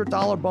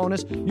 $200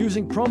 bonus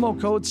using promo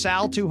code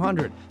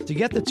SAL200. To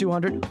get the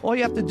 $200, all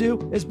you have to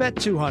do is bet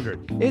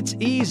 $200. It's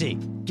easy.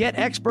 Get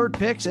expert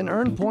picks and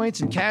earn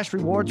points and cash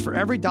rewards for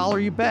every dollar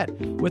you bet.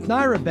 With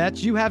Naira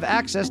Bets, you have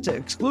access to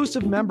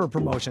exclusive member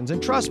promotions.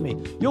 And trust me,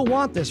 you'll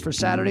want this for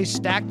Saturday's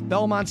stacked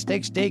Belmont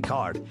Stakes Day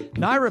card.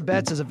 Naira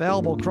Bets is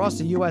available across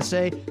the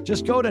USA.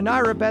 Just go to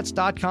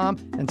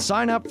NairaBets.com and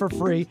sign up for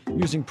free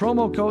using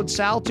promo code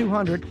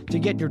SAL200 to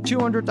get your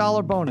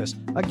 $200 bonus.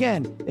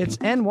 Again, it's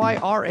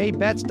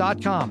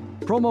NYRABets.com.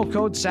 Promo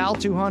code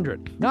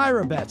SAL200.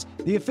 Naira Bets,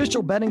 the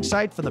official betting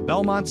site for the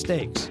Belmont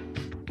Stakes.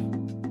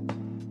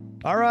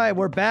 All right,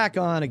 we're back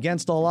on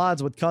Against All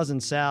Odds with Cousin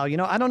Sal.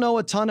 I don't know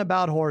a ton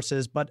about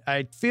horses, but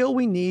I feel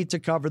we need to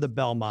cover the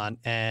Belmont,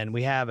 and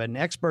we have an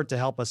expert to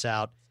help us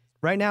out.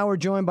 Right now, we're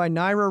joined by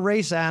NYRA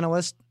race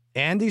analyst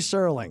Andy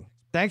Serling.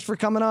 Thanks for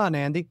coming on,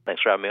 Andy.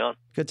 Thanks for having me on.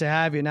 Good to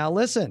have you. Now,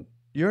 listen,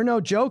 you're no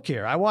joke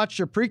here. I watched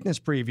your Preakness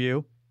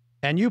preview,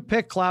 and you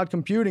picked Cloud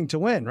Computing to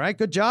win, right?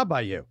 Good job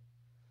by you.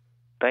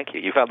 Thank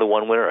you. You've had the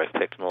one winner I've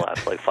picked in the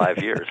last 5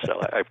 years,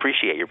 so I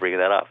appreciate you bringing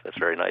that up. That's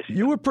very nice.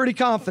 You were pretty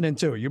confident,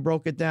 too. You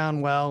broke it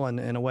down well and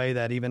in a way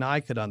that even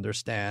I could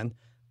understand.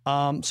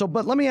 But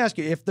let me ask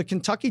you, if the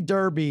Kentucky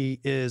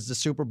Derby is the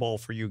Super Bowl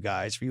for you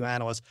guys, for you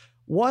analysts,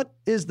 what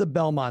is the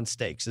Belmont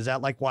Stakes? Is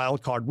that like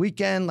Wild Card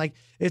Weekend? Like,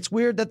 it's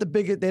weird that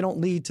they don't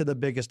lead to the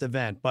biggest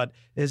event, but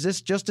is this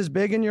just as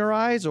big in your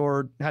eyes,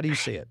 or how do you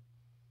see it?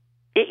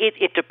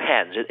 It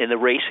depends. In the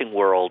racing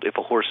world, if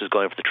a horse is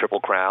going for the Triple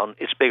Crown,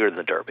 it's bigger than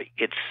the Derby.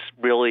 It's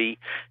really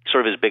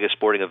sort of as big a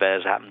sporting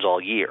event as happens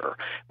all year.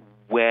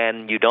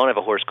 When you don't have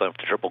a horse going for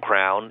the Triple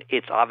Crown,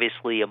 it's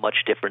obviously a much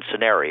different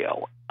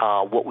scenario.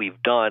 What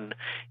we've done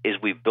is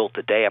we've built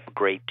the day up a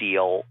great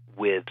deal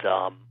with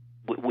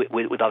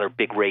other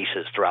big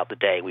races throughout the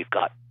day. We've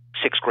got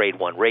 6 Grade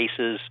 1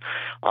 races.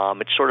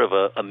 It's sort of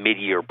a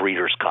mid-year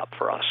Breeders' Cup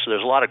for us. So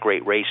there's a lot of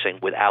great racing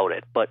without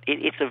it, but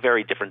it's a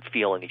very different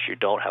feeling if you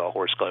don't have a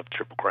horse going for the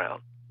Triple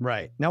Crown.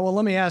 Right. Now, well,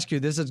 let me ask you,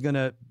 this is going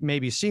to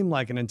maybe seem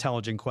like an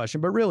intelligent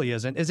question, but really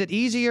isn't. Is it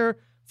easier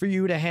for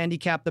you to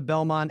handicap the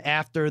Belmont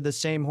after the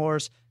same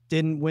horse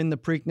didn't win the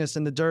Preakness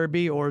and the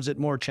Derby, or is it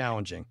more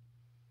challenging?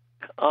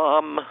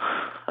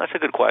 That's a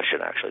good question,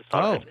 actually.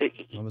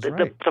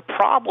 The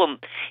problem,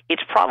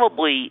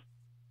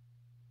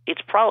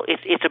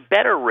 it's a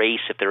better race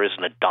if there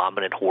isn't a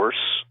dominant horse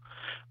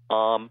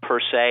per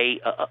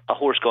se. A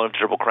horse going to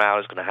Triple Crown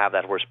is going to have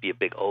that horse be a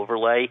big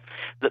overlay.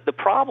 The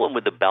problem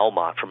with the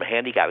Belmont, from a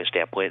handicapping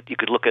standpoint, you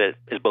could look at it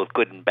as both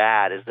good and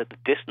bad, is that the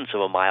distance of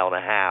 1.5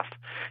 miles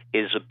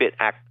is a bit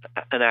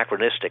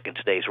anachronistic in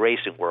today's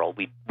racing world.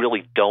 We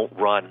really don't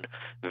run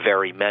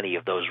very many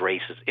of those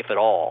races, if at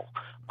all,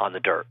 on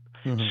the dirt.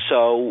 Mm-hmm.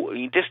 So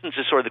distance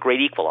is sort of the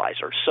great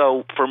equalizer.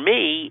 So for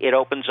me, it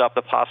opens up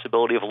the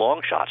possibility of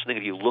long shots. I think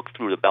if you look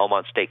through the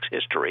Belmont Stakes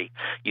history,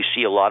 you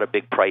see a lot of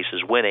big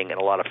prices winning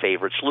and a lot of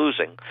favorites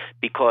losing,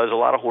 because a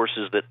lot of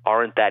horses that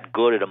aren't that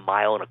good at 1.25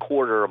 miles,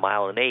 1.1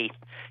 miles,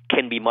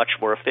 can be much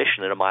more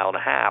efficient at 1.5 miles,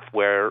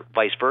 where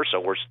vice versa,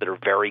 horses that are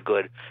very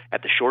good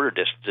at the shorter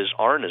distances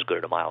aren't as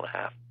good at 1.5 miles.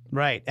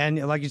 Right.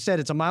 And like you said,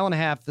 it's 1.5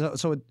 miles.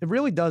 So it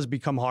really does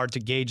become hard to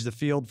gauge the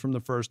field from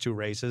the first 2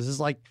 races. It's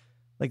like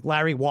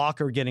Larry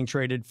Walker getting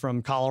traded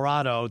from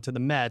Colorado to the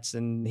Mets,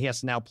 and he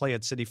has to now play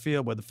at Citi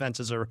Field where the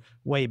fences are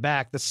way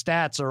back. The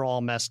stats are all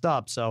messed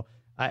up, so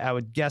I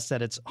would guess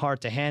that it's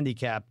hard to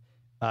handicap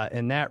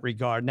in that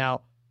regard.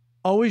 Now,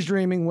 Always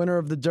Dreaming, winner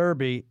of the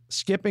Derby,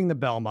 skipping the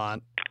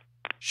Belmont.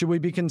 Should we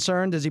be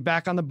concerned? Is he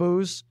back on the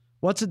booze?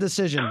 What's the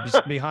decision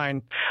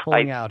behind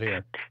pulling out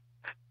here?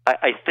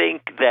 I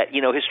think that,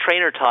 his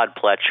trainer, Todd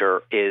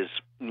Pletcher, is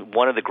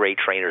one of the great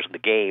trainers in the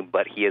game,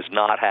 but he has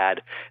not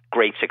had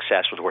great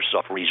success with horses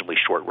off reasonably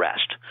short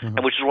rest,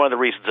 and which is one of the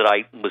reasons that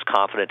I was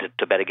confident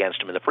to bet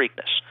against him in the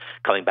Preakness,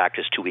 coming back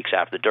just 2 weeks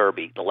after the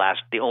Derby.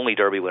 The only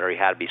Derby winner he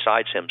had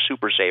besides him,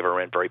 Super Saver,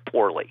 ran very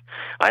poorly.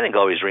 I think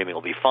Always Dreaming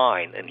will be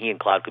fine, and he and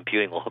Cloud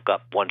Computing will hook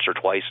up once or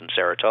twice in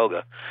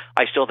Saratoga.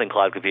 I still think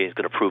Cloud Computing is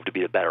going to prove to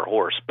be the better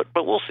horse, but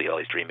we'll see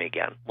Always Dreaming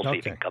again. We'll see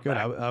if he can come good.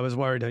 back. I was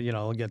worried,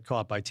 he'll get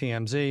caught by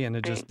TMZ and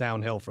it just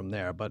downhill from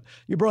there. But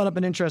you brought up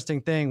an interesting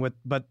thing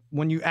but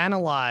when you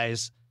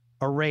analyze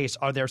a race,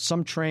 are there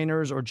some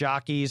trainers or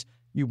jockeys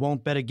you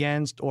won't bet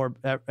against or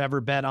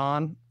ever bet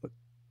on?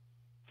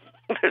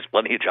 There's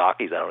plenty of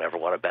jockeys I don't ever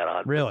want to bet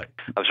on. Really?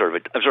 I'm sort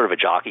of a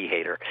jockey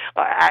hater.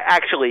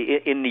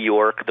 Actually, in New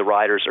York, the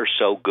riders are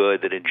so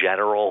good that in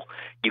general,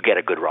 you get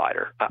a good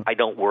rider. I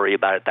don't worry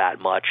about it that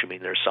much. I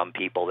mean, there's some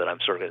people that I'm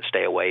sort of going to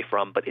stay away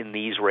from, but in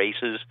these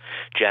races,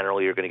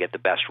 generally, you're going to get the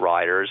best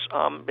riders.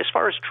 As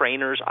far as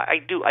trainers, I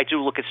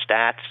do look at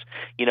stats,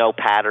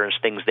 patterns,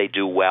 things they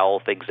do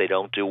well, things they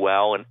don't do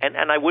well,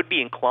 and I would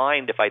be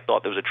inclined if I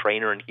thought there was a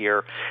trainer in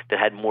here that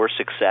had more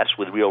success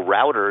with real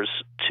routers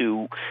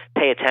to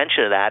pay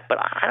attention to that, but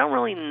I don't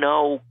really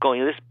know going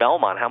to this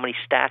Belmont how many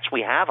stats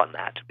we have on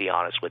that, to be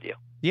honest with you.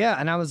 Yeah,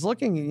 and I was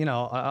looking,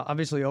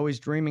 obviously Always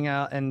Dreaming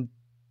out, and,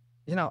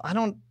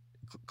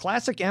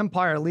 Classic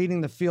Empire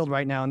leading the field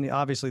right now, and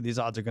obviously these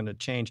odds are going to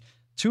change.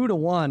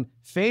 2-1,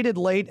 faded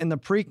late in the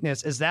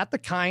Preakness. Is that the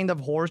kind of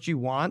horse you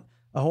want?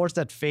 A horse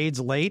that fades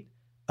late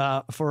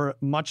for a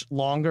much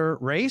longer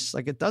race?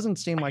 Like, it doesn't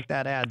seem like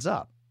that adds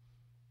up.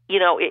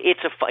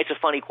 It's a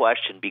funny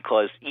question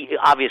because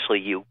obviously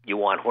you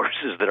want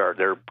horses that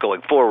they're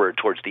going forward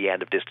towards the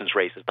end of distance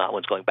races, not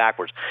ones going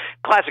backwards.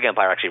 Classic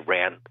Empire actually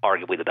ran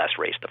arguably the best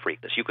race in the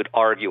Preakness. You could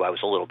argue I was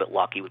a little bit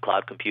lucky with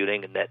Cloud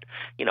Computing and that,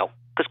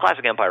 because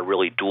Classic Empire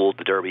really dueled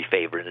the Derby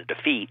favorite in a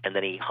defeat, and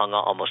then he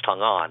almost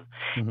hung on.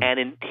 Mm-hmm. And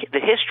in the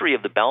history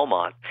of the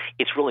Belmont,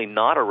 it's really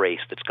not a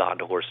race that's gone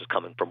to horses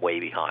coming from way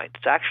behind.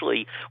 It's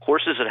actually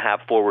horses that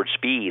have forward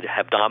speed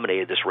have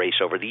dominated this race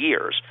over the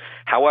years.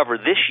 However,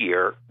 this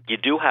year, you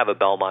do have a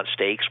Belmont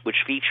Stakes, which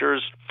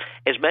features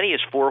as many as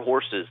 4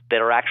 horses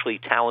that are actually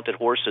talented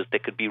horses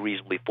that could be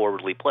reasonably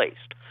forwardly placed,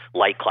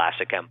 like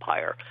Classic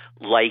Empire,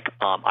 like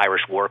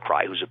Irish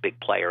Warcry, who's a big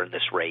player in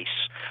this race,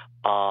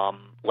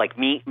 like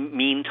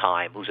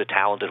Meantime, who's a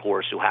talented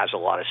horse who has a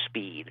lot of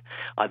speed.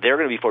 They're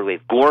going to be forwardly.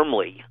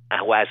 Gormley,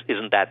 who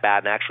isn't that bad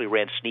and actually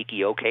ran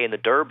sneaky okay in the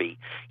Derby.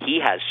 He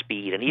has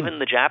speed, and even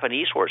the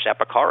Japanese horse,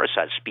 Epicharis,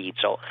 has speed.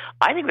 So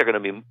I think they're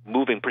going to be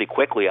moving pretty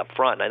quickly up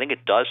front, and I think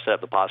it does set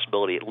up the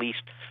possibility, at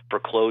least for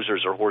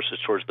closers or horses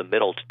towards the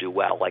middle, to do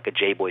well, like a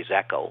J-Boy's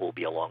Echo, who will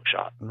be a long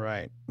shot.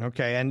 Right.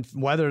 Okay, and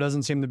weather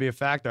doesn't seem to be a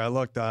factor. I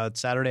looked,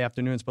 Saturday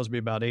afternoon, it's supposed to be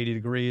about 80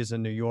 degrees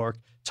in New York.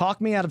 Talk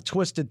me out of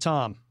Twisted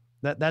Tom.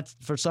 That's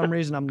for some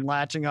reason I'm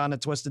latching on to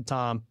Twisted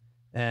Tom,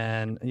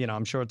 and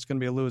I'm sure it's going to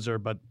be a loser.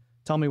 But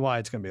tell me why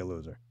it's going to be a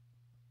loser.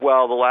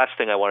 Well, the last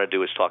thing I want to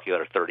do is talk you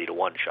out a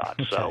 30-1 shot.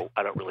 Okay. So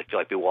I don't really feel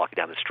like be walking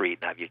down the street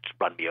and have you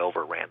run me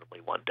over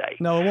randomly one day.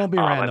 No, it won't be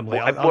randomly.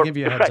 I'll give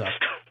you a heads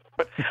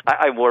up.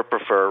 I more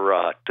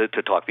prefer to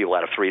talk people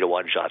out of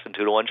 3-1 shots than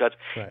 2-1 shots.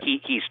 Right.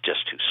 He's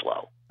just too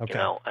slow, okay.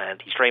 And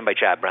he's trained by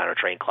Chad Browner,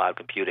 trained Cloud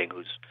Computing,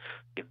 who's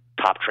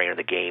top trainer in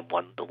the game,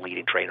 won the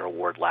leading trainer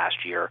award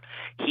last year.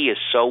 He is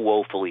so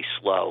woefully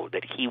slow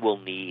that he will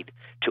need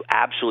to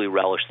absolutely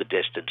relish the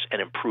distance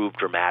and improve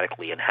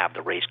dramatically and have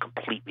the race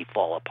completely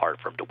fall apart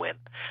for him to win.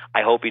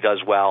 I hope he does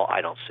well.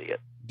 I don't see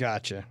it.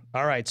 Gotcha.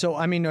 All right. So,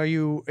 are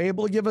you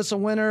able to give us a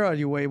winner? Are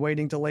you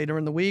waiting till later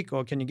in the week,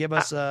 or can you give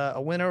us a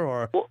winner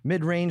or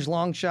mid-range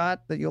long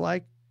shot that you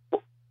like?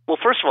 Well,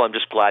 first of all, I'm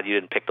just glad you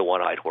didn't pick the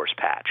one-eyed horse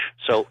Patch.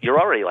 So you're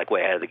already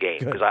way ahead of the game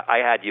because I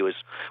had you as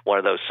one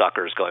of those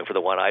suckers going for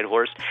the one-eyed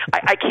horse.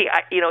 I can't.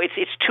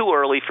 It's too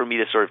early for me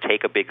to sort of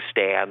take a big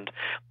stand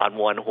on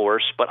one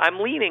horse, but I'm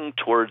leaning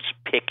towards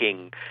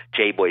picking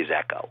J-Boy's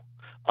Echo.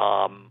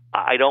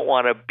 I don't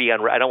want to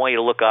I don't want you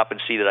to look up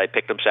and see that I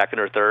picked him second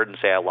or third and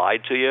say I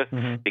lied to you,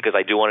 because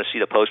I do want to see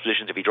the post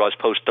positions. If he draws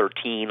post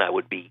 13, I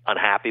would be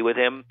unhappy with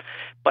him.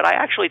 But I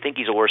actually think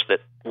he's a horse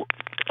who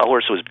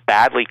was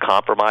badly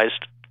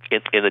compromised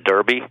in the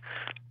Derby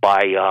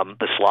by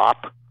the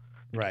slop.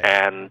 Right.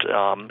 And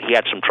he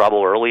had some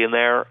trouble early in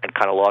there and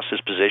kind of lost his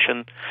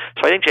position.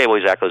 So I think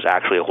J-Boy's Echo is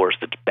actually a horse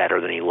that's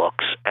better than he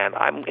looks, and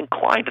I'm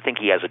inclined to think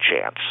he has a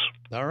chance.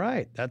 All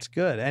right, that's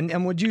good.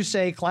 And would you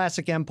say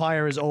Classic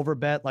Empire is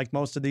overbet like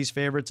most of these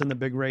favorites in the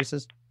big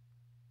races?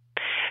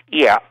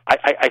 Yeah,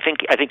 I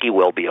think he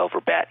will be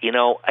overbet.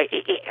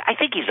 I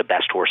think he's the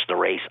best horse in the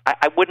race.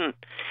 I'm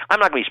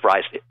not going to be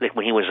surprised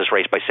when he wins this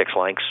race by 6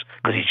 lengths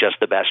because he's just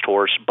the best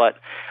horse. But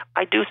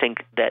I do think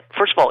that,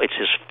 first of all, it's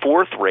his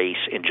 4th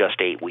race in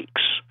just 8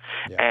 weeks.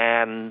 Yeah.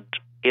 And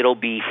it'll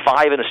be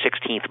 5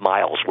 1/16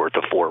 miles worth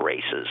of 4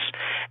 races.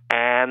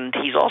 And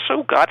he's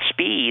also got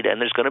speed,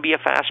 and there's going to be a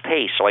fast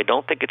pace. So I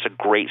don't think it's a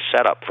great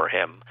setup for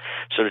him.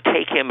 So to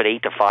take him at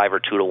 8-5 or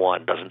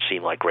 2-1 doesn't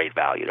seem like great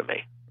value to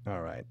me. All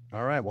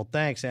right. Well,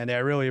 thanks, Andy. I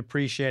really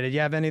appreciate it. You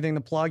have anything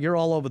to plug? You're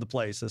all over the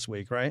place this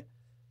week, right?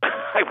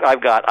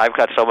 I've got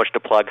so much to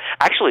plug.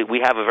 Actually,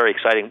 we have a very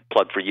exciting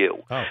plug for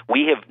you. Oh.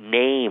 We have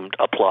named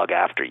a plug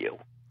after you.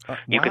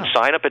 You can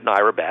sign up at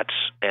Naira Bets,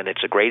 and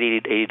it's a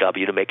great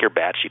AEW to make your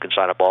bets. You can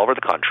sign up all over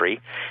the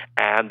country,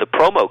 and the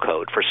promo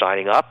code for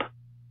signing up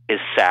is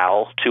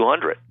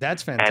SAL200.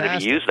 That's fantastic. And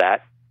if you use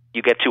that,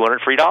 you get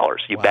 $200 free.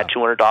 You bet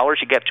 $200,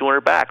 you get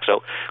 $200 back.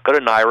 So go to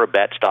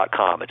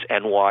NairaBets.com. It's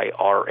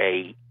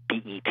NYRABETS,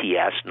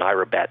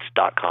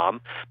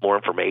 NairaBets.com. More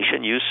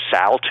information. Use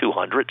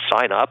SAL200.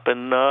 Sign up,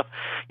 and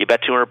you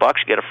bet $200.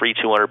 You get a free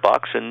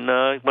 $200, and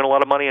win a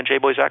lot of money on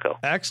J-Boy's Echo.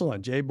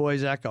 Excellent,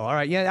 J-Boy's Echo. All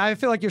right, yeah, I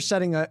feel like you're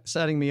setting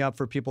me up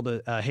for people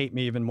to hate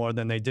me even more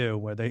than they do,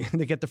 where they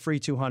get the free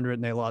 $200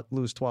 and they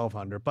lose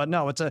 $1,200. But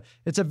no, it's a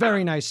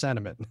very nice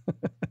sentiment.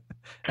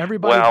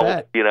 Everybody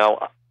bet. You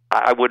know,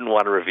 I wouldn't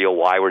want to reveal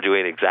why we're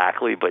doing it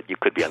exactly, but you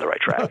could be on the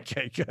right track.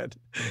 Okay, good.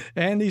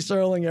 Andy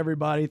Serling,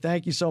 everybody.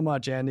 Thank you so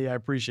much, Andy. I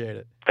appreciate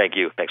it. Thank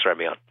you. Thanks for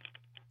having me on.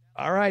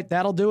 All right,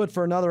 that'll do it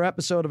for another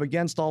episode of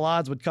Against All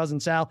Odds with Cousin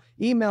Sal.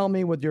 Email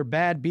me with your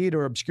bad beat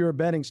or obscure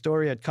betting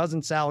story at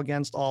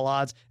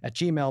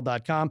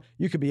cousinsalagainstallodds@gmail.com.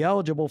 You could be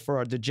eligible for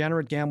our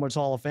Degenerate Gamblers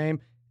Hall of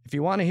Fame. If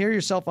you want to hear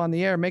yourself on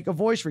the air, make a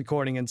voice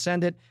recording and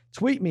send it.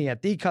 Tweet me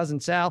at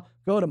 @TheCousinSal.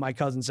 Go to my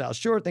Cousin Sal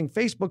Sure Thing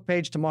Facebook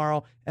page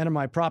tomorrow. Enter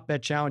my prop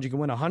bet challenge. You can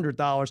win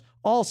 $100.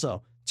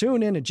 Also,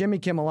 tune in to Jimmy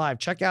Kimmel Live.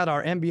 Check out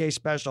our NBA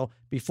special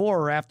before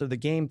or after the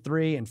game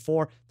 3 and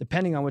 4,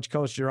 depending on which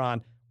coast you're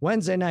on.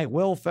 Wednesday night,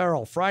 Will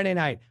Ferrell. Friday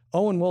night,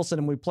 Owen Wilson.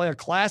 And we play a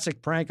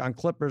classic prank on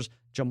Clippers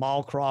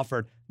Jamal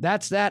Crawford.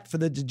 That's that for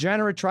the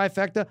Degenerate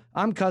Trifecta.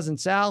 I'm Cousin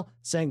Sal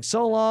saying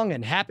so long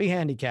and happy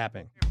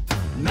handicapping.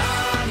 Na,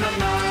 na,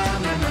 na, na,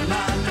 na, na,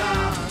 na.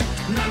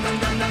 Na, na,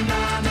 na, na,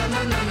 na, na,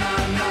 na, na, na.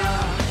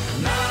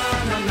 Na,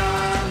 na, na,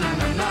 na,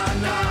 na, na,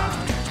 na.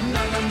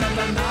 Na, na, na,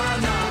 na, na,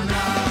 na, na.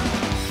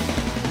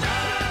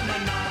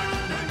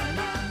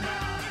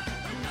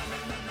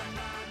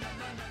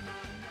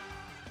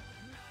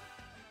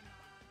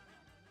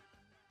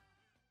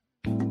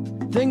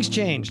 Things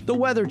change. The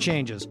weather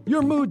changes.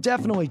 Your mood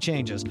definitely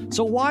changes.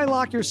 So why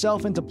lock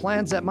yourself into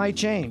plans that might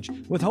change?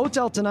 With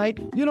Hotel Tonight,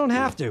 you don't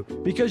have to,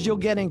 because you'll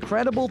get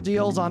incredible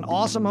deals on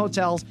awesome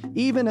hotels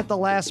even at the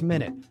last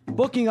minute.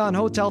 Booking on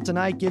Hotel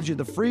Tonight gives you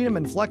the freedom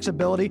and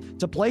flexibility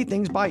to play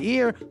things by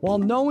ear while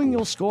knowing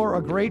you'll score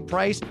a great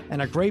price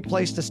and a great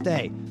place to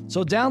stay.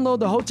 So download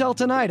the Hotel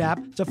Tonight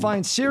app to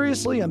find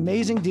seriously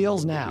amazing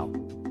deals now.